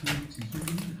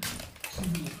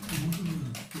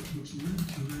 Which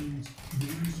lived around the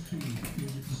ice cream, there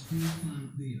was a steel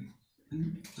plant there,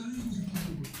 and thousands of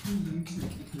people were pulled into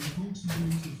it, they were bolted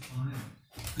into the fire,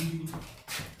 and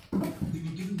they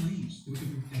were given lives, they were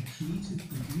given creative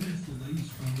and beautiful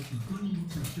lives for going on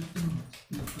to a shipyard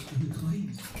in the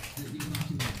Clyde, back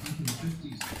in the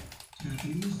 50s.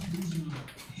 And those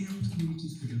held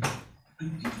communities together. And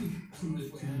people from the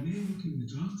men working in the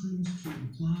draft rooms,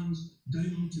 creating plans,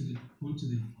 down onto the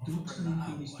dockside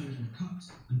where these things were cut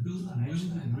and built and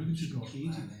welded and riveted and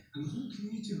created. And the whole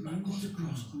community around the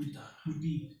shipyard would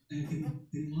be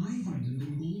enlivened and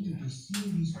emboldened by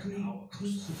seeing these great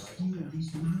cliffs of steel,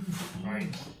 these massive right.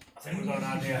 I think we've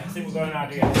got an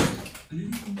idea.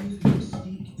 And everyone knew that it was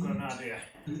stake. Got an idea.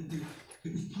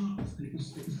 It was part of, and it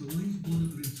was the lifeblood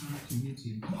of their entire community,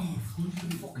 and people were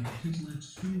confident that their kids left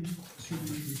school so that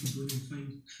they could go and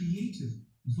find creative,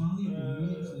 valuable,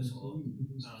 meaningful employment in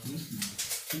those places.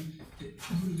 And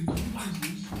the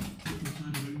globalisation that we've had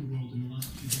around the world in the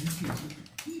last few decades,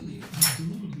 really has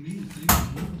delivered many things.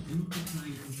 I'm not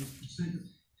denying 100%,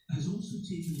 has also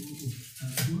taken a lot of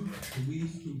work away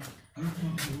from our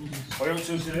part of the world. What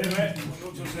else is there, mate? What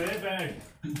else is there, mate?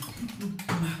 And people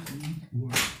cannot need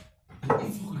work. And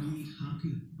people are made happy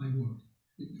by work.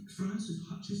 Francis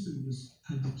Hutcheson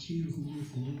had the chair of moral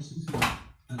philosophy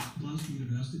at Glasgow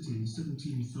University in the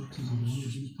 1730s and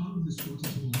onwards. He was part of the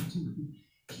Scottish Enlightenment.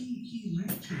 He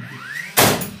lectured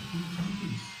on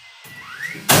happiness.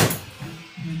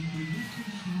 By working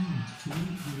hard to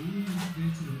make your own life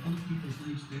better and other people's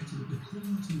lives better, the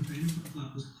correlative benefit of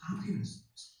that was happiness.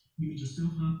 You made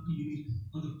yourself happy, you made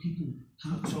other people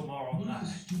happy. One of the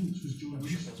students was John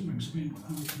Weston, who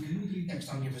emigrated Next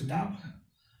to time, give us a America dab.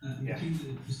 and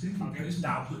became the second president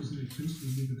of what is now Princeton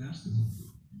University.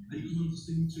 And he was one of the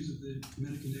signatories of the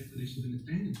American Declaration of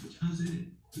Independence, which has in it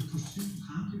the pursuit of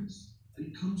happiness. And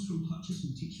it comes from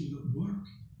Hutcheson teaching that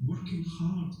working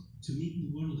hard to make the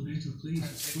world a better place,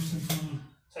 working hard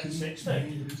to make the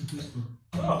world a better place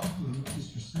for people and not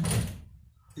just yourself,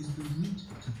 is the root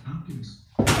to happiness.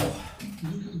 Look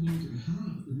at the world that we have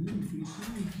at the moment. You know, so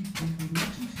many people are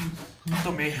looking for. I've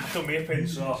done my pin,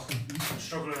 so I'm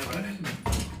struggling a bit.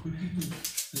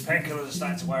 Painkillers are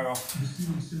starting to wear off.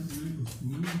 Receiving a certain amount of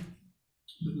money,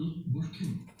 but not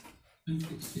working. And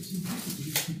it's important to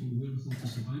give people the wherewithal to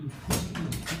survive, of course it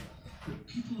is. But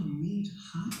people are made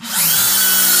happy.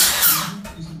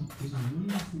 That is a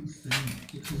wonderful thing.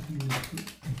 It has been working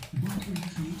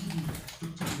creatively,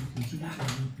 constructively, and contributing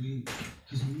in that way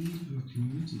has made our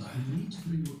communities. We need to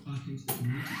bring work back into the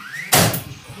community.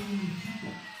 There's so many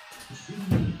people, there's so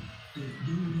many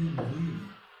young men and women.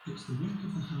 It's the work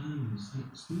of the hands, and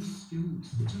it's those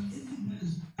skills which are every bit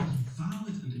as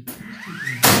valid and important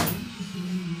and wonderful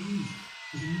in many ways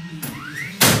as anything that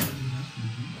we have to invest in.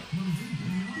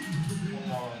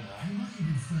 You might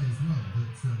even say as well that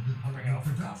the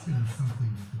production of something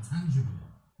tangible,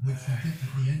 which you get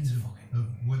at the end of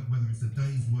whether it's a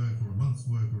day's work or a month's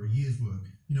work or a year's work.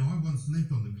 You know, I once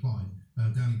lived on the Clyde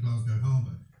down in Glasgow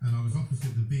Harbour, and I was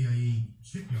opposite the BAE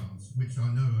shipyards, which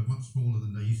I know are much smaller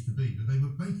than they used to be, but they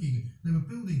were building,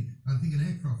 I think, an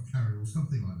aircraft carrier or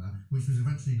something like that, which was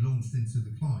eventually launched into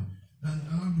the Clyde. And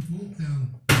I would walk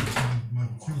down, my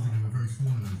children who were very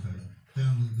small in those days,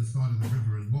 down the side of the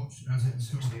river and watch as it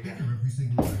got bigger every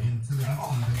single day until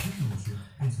eventually they did launch it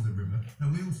into the river,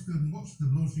 and we all stood and watched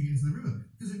them launching it into the river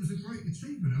because it was a great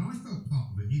achievement, and I felt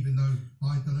part of it even though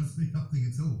I'd done absolutely nothing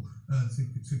at all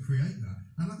to create that.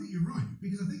 And I think you're right,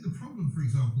 because I think the problem, for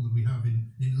example, that we have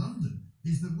in London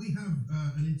is that we have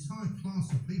an entire class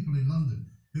of people in London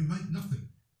who make nothing.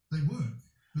 They work,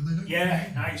 but they don't. Yeah,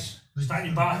 nice. Start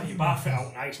your bar fit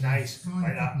out, nice. Sign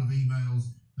Like a couple of emails.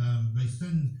 They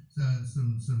send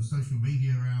some social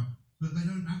media out, but they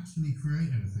don't actually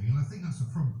create anything, and I think that's a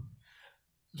problem.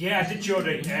 Yeah, I did,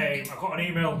 Jody. I got an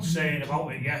email saying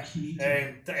about it, yeah.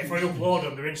 That if I upload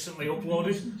them, they're instantly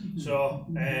uploaded. So,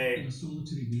 yeah.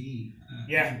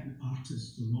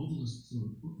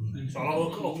 So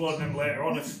I'll upload them later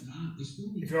on if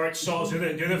you're right to sort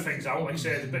the other things out, like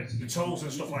say the tools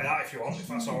and stuff like that if you want, if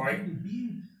that's alright.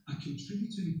 Being a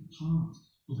contributory part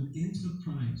of an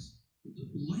enterprise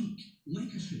like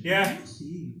a ship. Yeah. I'm not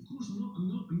saying, of course,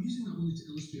 I'm using that only to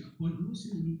illustrate a point. I'm not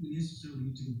saying we necessarily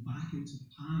need to go back into the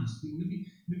past. You know,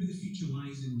 maybe the future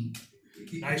lies in.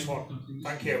 Nice one.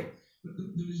 Thank you. But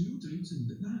there is no doubting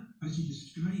that, as you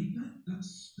described, that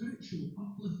spiritual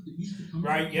uplift that used to come.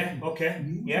 Right. Yeah. Okay.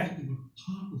 Yeah. They were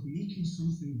part of making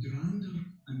something grander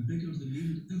and bigger than they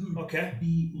would ever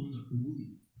be on their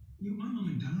own. You know, my mum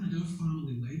and dad, our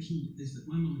family legend is that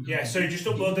my mum and dad. Yeah, so you just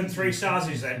upload them 3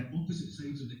 sizes then. Opposite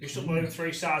sides of the. You just upload them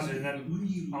 3 sizes and then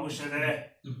obviously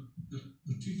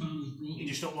the two families brought. You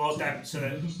just upload them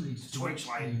to Twitch,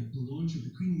 like. The launch of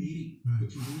the Queen Mary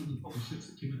which was one of the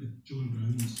ships that came out of John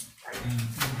Brown's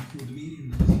before the Marion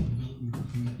development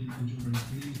came out in John Brown's,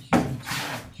 and then the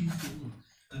Q4.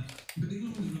 But they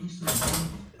were on the rubbish side.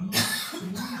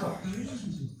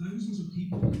 Thousands and thousands of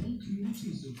people, whole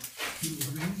communities of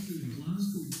Renfrew and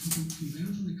Glasgow, people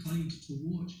converged on the Clyde to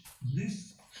watch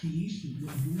this creation that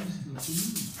was their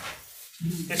own.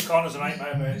 This corner's a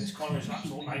nightmare, mate. This corner's an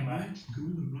absolute nightmare. Grow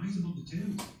and rise above the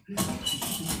table.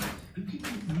 And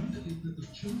people know that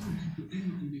their children could go in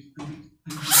and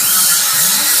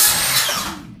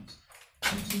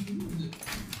to know that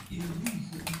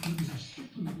there was a ship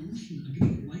on the ocean, a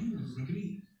great liner or a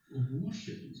great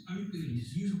warship that was out there, and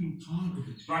you've been part of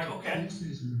the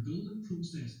process and the building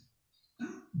process.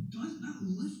 That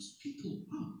lifts people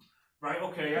up. Right,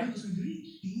 okay, yeah. There's a great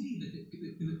theory that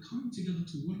coming together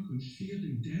to work on shared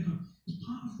endeavour is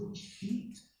part of what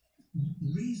fate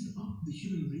raised up the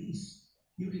human race.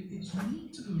 You know, it's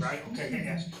unique to our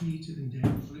creative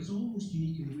endeavours, and it's almost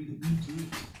unique in the way that we do it.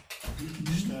 And it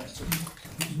makes us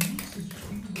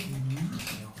feel that we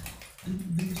matter. And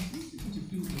the necessity to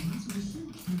feel that we matter, there's so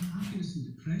much unhappiness and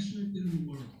depression out there in the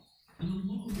world. And a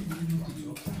lot of it we have to do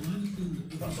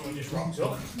with that's what we just rocked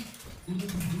up.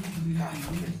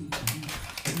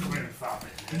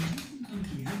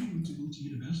 Everyone to go to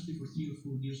university for 3 or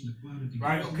 4 years and acquire a degree.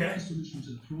 Right, okay. That's the solution to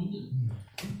the problem.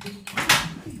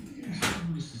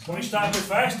 What we started with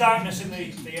first, darkness in the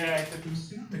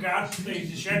garden,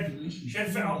 the shed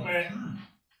fit up, mate.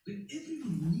 But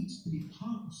everyone needs to be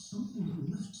part of something that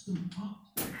lifts them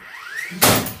up.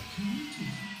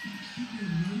 Communities keep their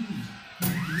minds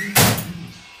on great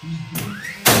things. These great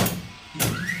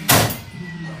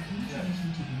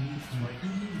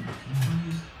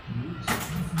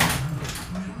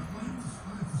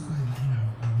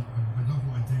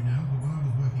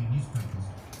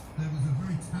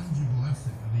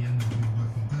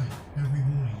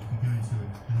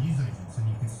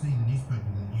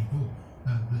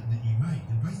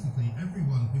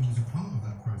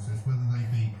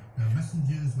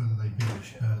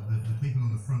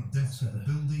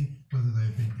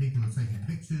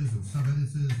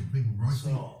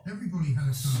everybody had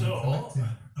a kind of collective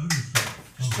ownership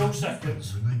of that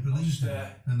sector, and they believed it,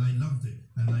 and they loved it,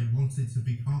 and they wanted to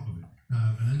be part of it,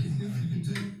 and anything that they could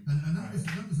do, and that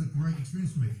was a great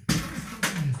experience for me. I was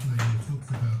talking yesterday, he talks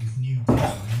about this new deal,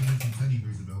 and you mentioned Teddy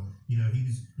Roosevelt, you know, he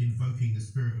was invoking the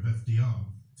spirit of FDR,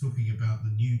 talking about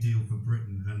the New Deal for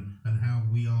Britain, and how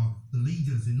we are the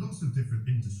leaders in lots of different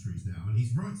industries now, and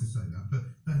he's right to say that, but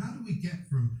how do we get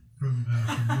from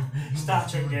Star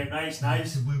Trek game, nice.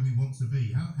 To where we want to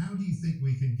be? How do you think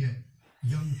we can get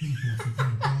young people to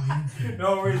kind of buy into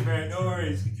no worries, mate, no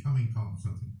worries. Becoming part of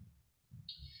something?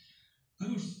 Our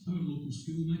local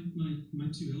school, my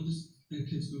 2 eldest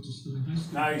kids go to still in high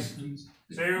school. Nice.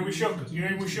 So you're in with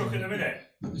shook at the minute?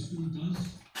 But the school does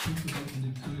talk about and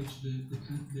encourage the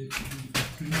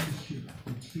apprenticeship,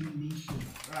 the traineeship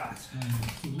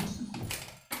philosophy.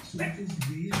 So it is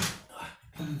there.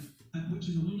 Which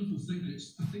is a wonderful thing.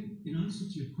 I think, in answer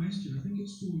to your question, I think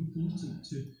it's so important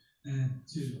to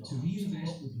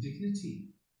reinvest with dignity,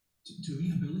 to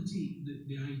rehabilitate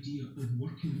the idea of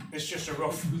working. It's just a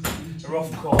rough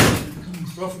cut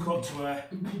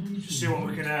to see what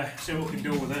we can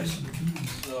do with this.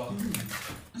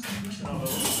 So,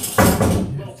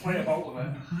 little play about with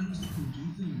it. Hands that can do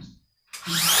things.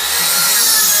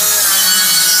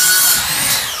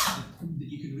 That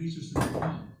you can raise yourself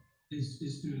up.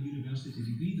 Is through a university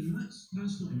degree, then that's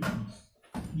not enough.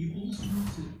 You also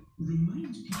have to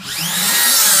remind people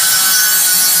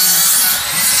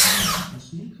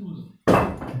snake oil,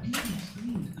 being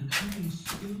trained and having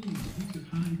skills with your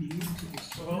hand, being able to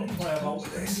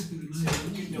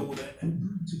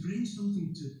to bring something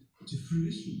to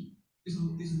fruition is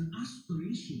an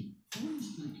aspiration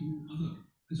almost like no other.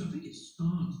 And so I think it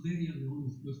starts very early on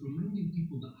with reminding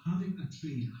people that having a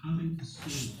trade, having a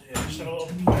skill, just a little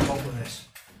play with this.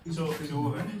 is a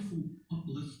wonderful,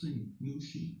 uplifting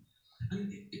notion.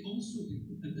 And it also,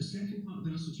 the second part of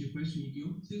the answer to your question, you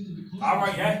go clearly because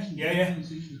yeah.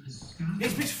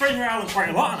 He's been to Fraser Island quite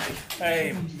a lot, hasn't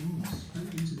he?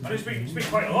 It's been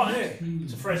quite a lot, isn't it?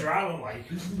 To Fraser Island, like.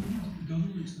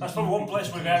 That's probably one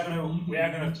place we are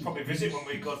going to probably visit when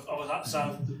we go over that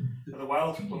side of the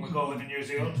world, when we go live in New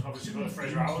Zealand. Obviously, go to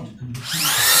Fraser Island.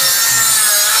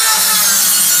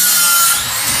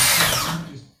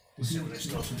 Let's see what this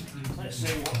does. Let's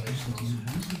see what this does.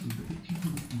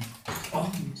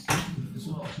 This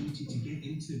opportunity to get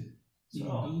into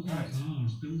building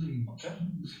cars,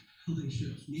 building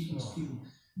ships, making steel.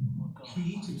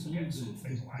 created all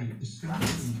the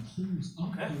structure and holds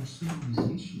up our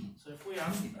civilization. So if we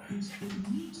have, it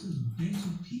makes us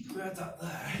better people. we had that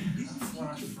there, a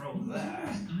flash from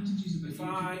there. If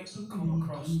I come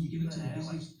across there,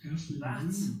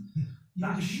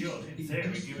 that should, in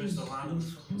theory, give us the line of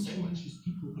the fucking ceiling.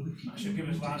 That should give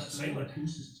us line of the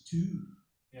ceiling.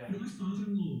 Yeah. My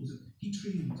father-in-law was he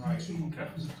trained. Right, okay.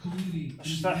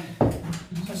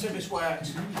 Let's see if this works.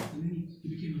 And then he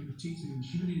became a rotating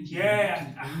machinery engineer.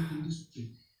 Yeah. In the industry.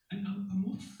 And a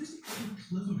more physically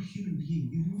clever human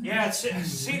being. Yeah, I've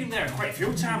seen him there quite a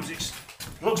few times. It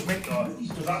looks big though. It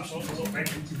does absolutely look big.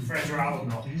 Fraser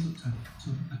Island though. A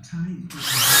time.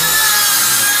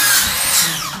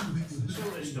 So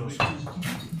this does.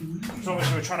 So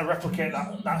obviously we're trying to replicate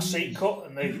that seat cut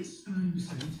and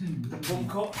the bum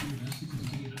cut.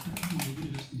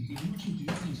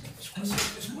 Let's see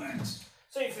if this works.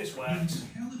 See if this works.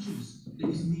 Intelligence that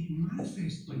is made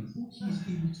manifest by what he is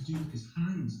able to do with his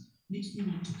hands makes me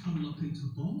want to curl up into a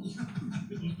ball. So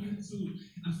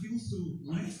I feel so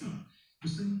lighter.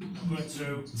 I'm going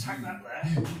to tack that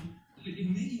there.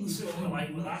 Let's see what I like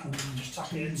with that. Just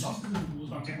tack it in top.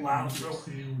 Don't get loud through.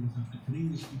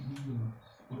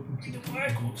 Don't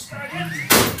work, we'll start again.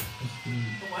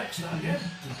 Don't work, start again.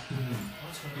 That's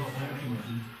going to go there anyway.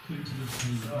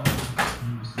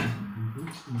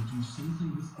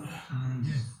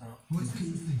 What's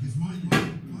interesting is my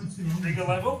two bigger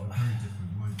level. Are very different.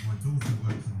 My daughter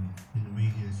works in the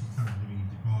media. She's currently living in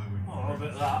Dubai. Oh, a bit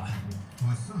of that.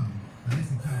 My son, and this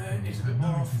in California, He's a had bit no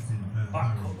more interest in back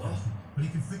higher cut though. education, but he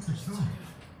can fix a car.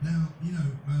 Now, you know,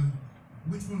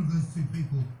 which one of those two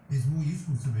people is more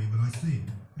useful to me when I see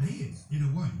him? And he is, in a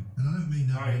way, and I don't mean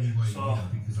that in any way, so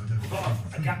because I don't. We've got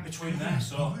a gap between there,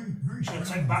 so I'm just going to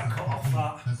take back cut off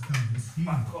that.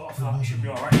 Back cut off that should be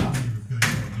alright.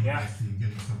 Yeah. And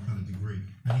getting some kind of degree,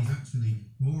 and he's actually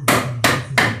more of a kind of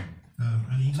autism,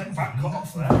 and he take back cut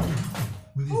off there.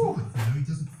 With his life, you know, he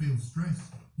doesn't feel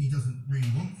stressed. He doesn't really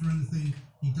want for anything.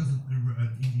 He doesn't.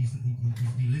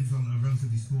 He lives on a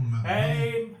relatively small amount of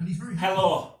money, and he's very happy.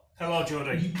 Hello,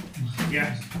 Jody.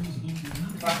 Yeah.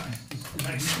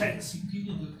 Makes sense.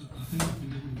 People that I think have been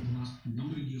living over the last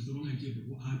number of years the wrong idea about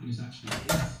what happiness actually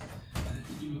is.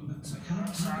 You know, but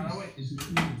happiness is not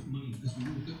only with money, as we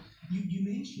know. But you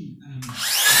mentioned.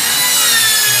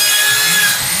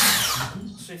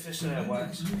 See if this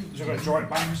works. Because I've got to draw it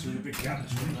back, so there's a big gap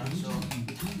between that. So.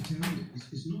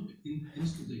 It's not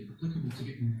instantly applicable to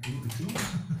getting a lot of jobs.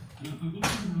 And I worked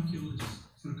as an archaeologist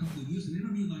for a couple of years, and then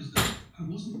I realised that I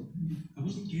wasn't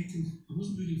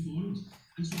moving forward,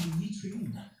 and so I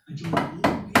retrained. I joined a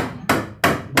local paper,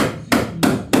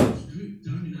 group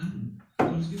down in Arden, and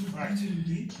I was given a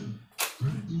indenture.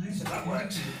 God bless so that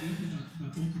works.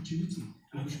 That opportunity.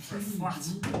 I was training I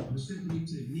was sent away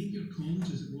to Napier College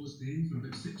as it was then for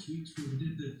about 6 weeks, where we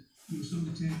did some of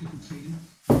the technical training.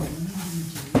 I remember in the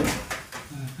job,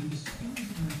 and the skills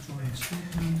that I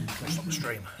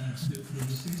tried, the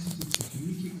necessity to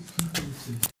communicate with people,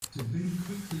 to very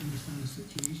quickly understand the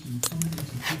situation, and some of them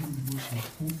to give them the most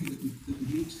copy that would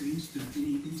make sense to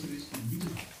any interested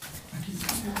reader. I can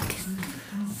see what the time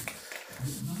I have,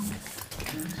 but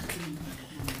that's still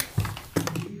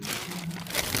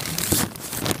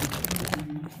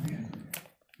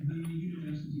than a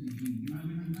university degree. I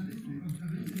mean, that is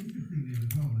interesting as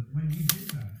well that when you did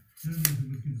that, journalism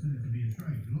was considered to be a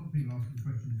trade. A lot of people ask the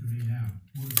question to me now,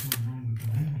 what has gone wrong with the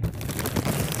media?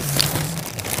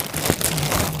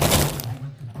 He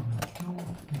went to public school,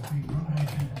 he's been run by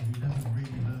people who never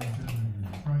really learned journalism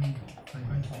as a trade. They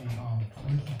basically are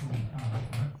political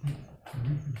apparatchiks. They're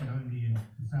interested only in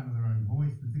the sound of their own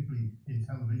voice, particularly in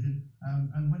television.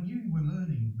 And when you were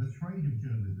learning the trade of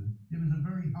journalism, it was a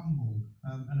very humble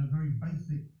and a very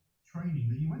basic training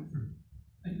that you went through.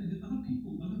 And the other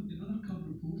people, the other cub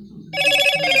reporters, I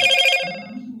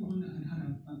was the one that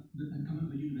had come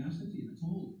out of university at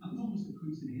all. I was almost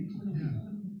coincidental.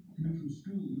 Coming from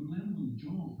school, you were learning on the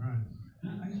job. Right.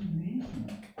 As you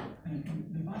mentioned,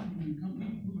 the fact that we were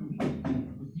a weekly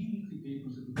paper with 3 weekly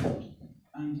papers at the board,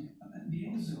 and at the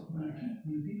end of it,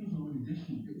 when the papers were on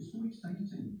edition, it was so exciting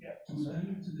to go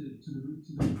down to the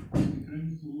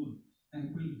ground floor,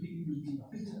 where the paper was being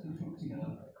physically put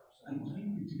together. And it was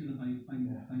being put together by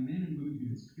men and women who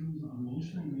had skills that are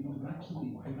lost on. They were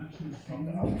actually strong.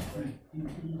 And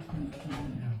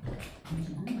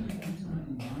to go into that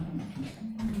environment, to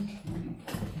see your story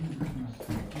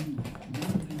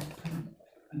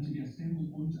and to be assembled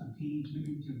onto a page,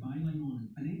 maybe with your byline on it,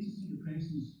 and then to see the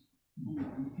presses go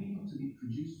and the paper to be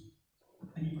produced.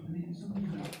 And then somebody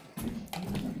like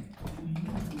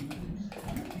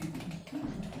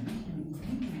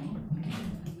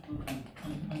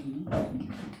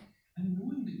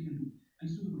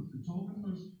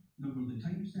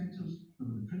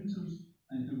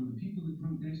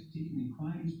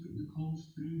put the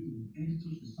calls through, there were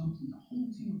editors, the substance, a whole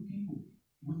team of people.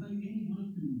 Without any one of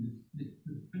whom the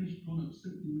finished product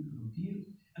simply wouldn't have appeared.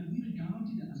 And we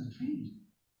regarded it as a trade.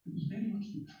 It was very much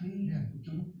the trade of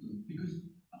journalism, because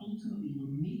ultimately you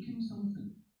were making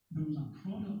something. There was a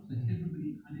product that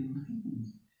everybody had in mind.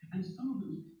 And some of it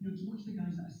was, to watch the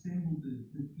guys that assembled the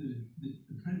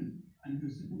print and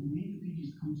who made the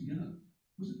pages come together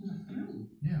was a thrill.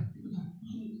 Yeah. It was an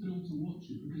absolute thrill to watch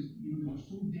it, because they were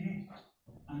so dead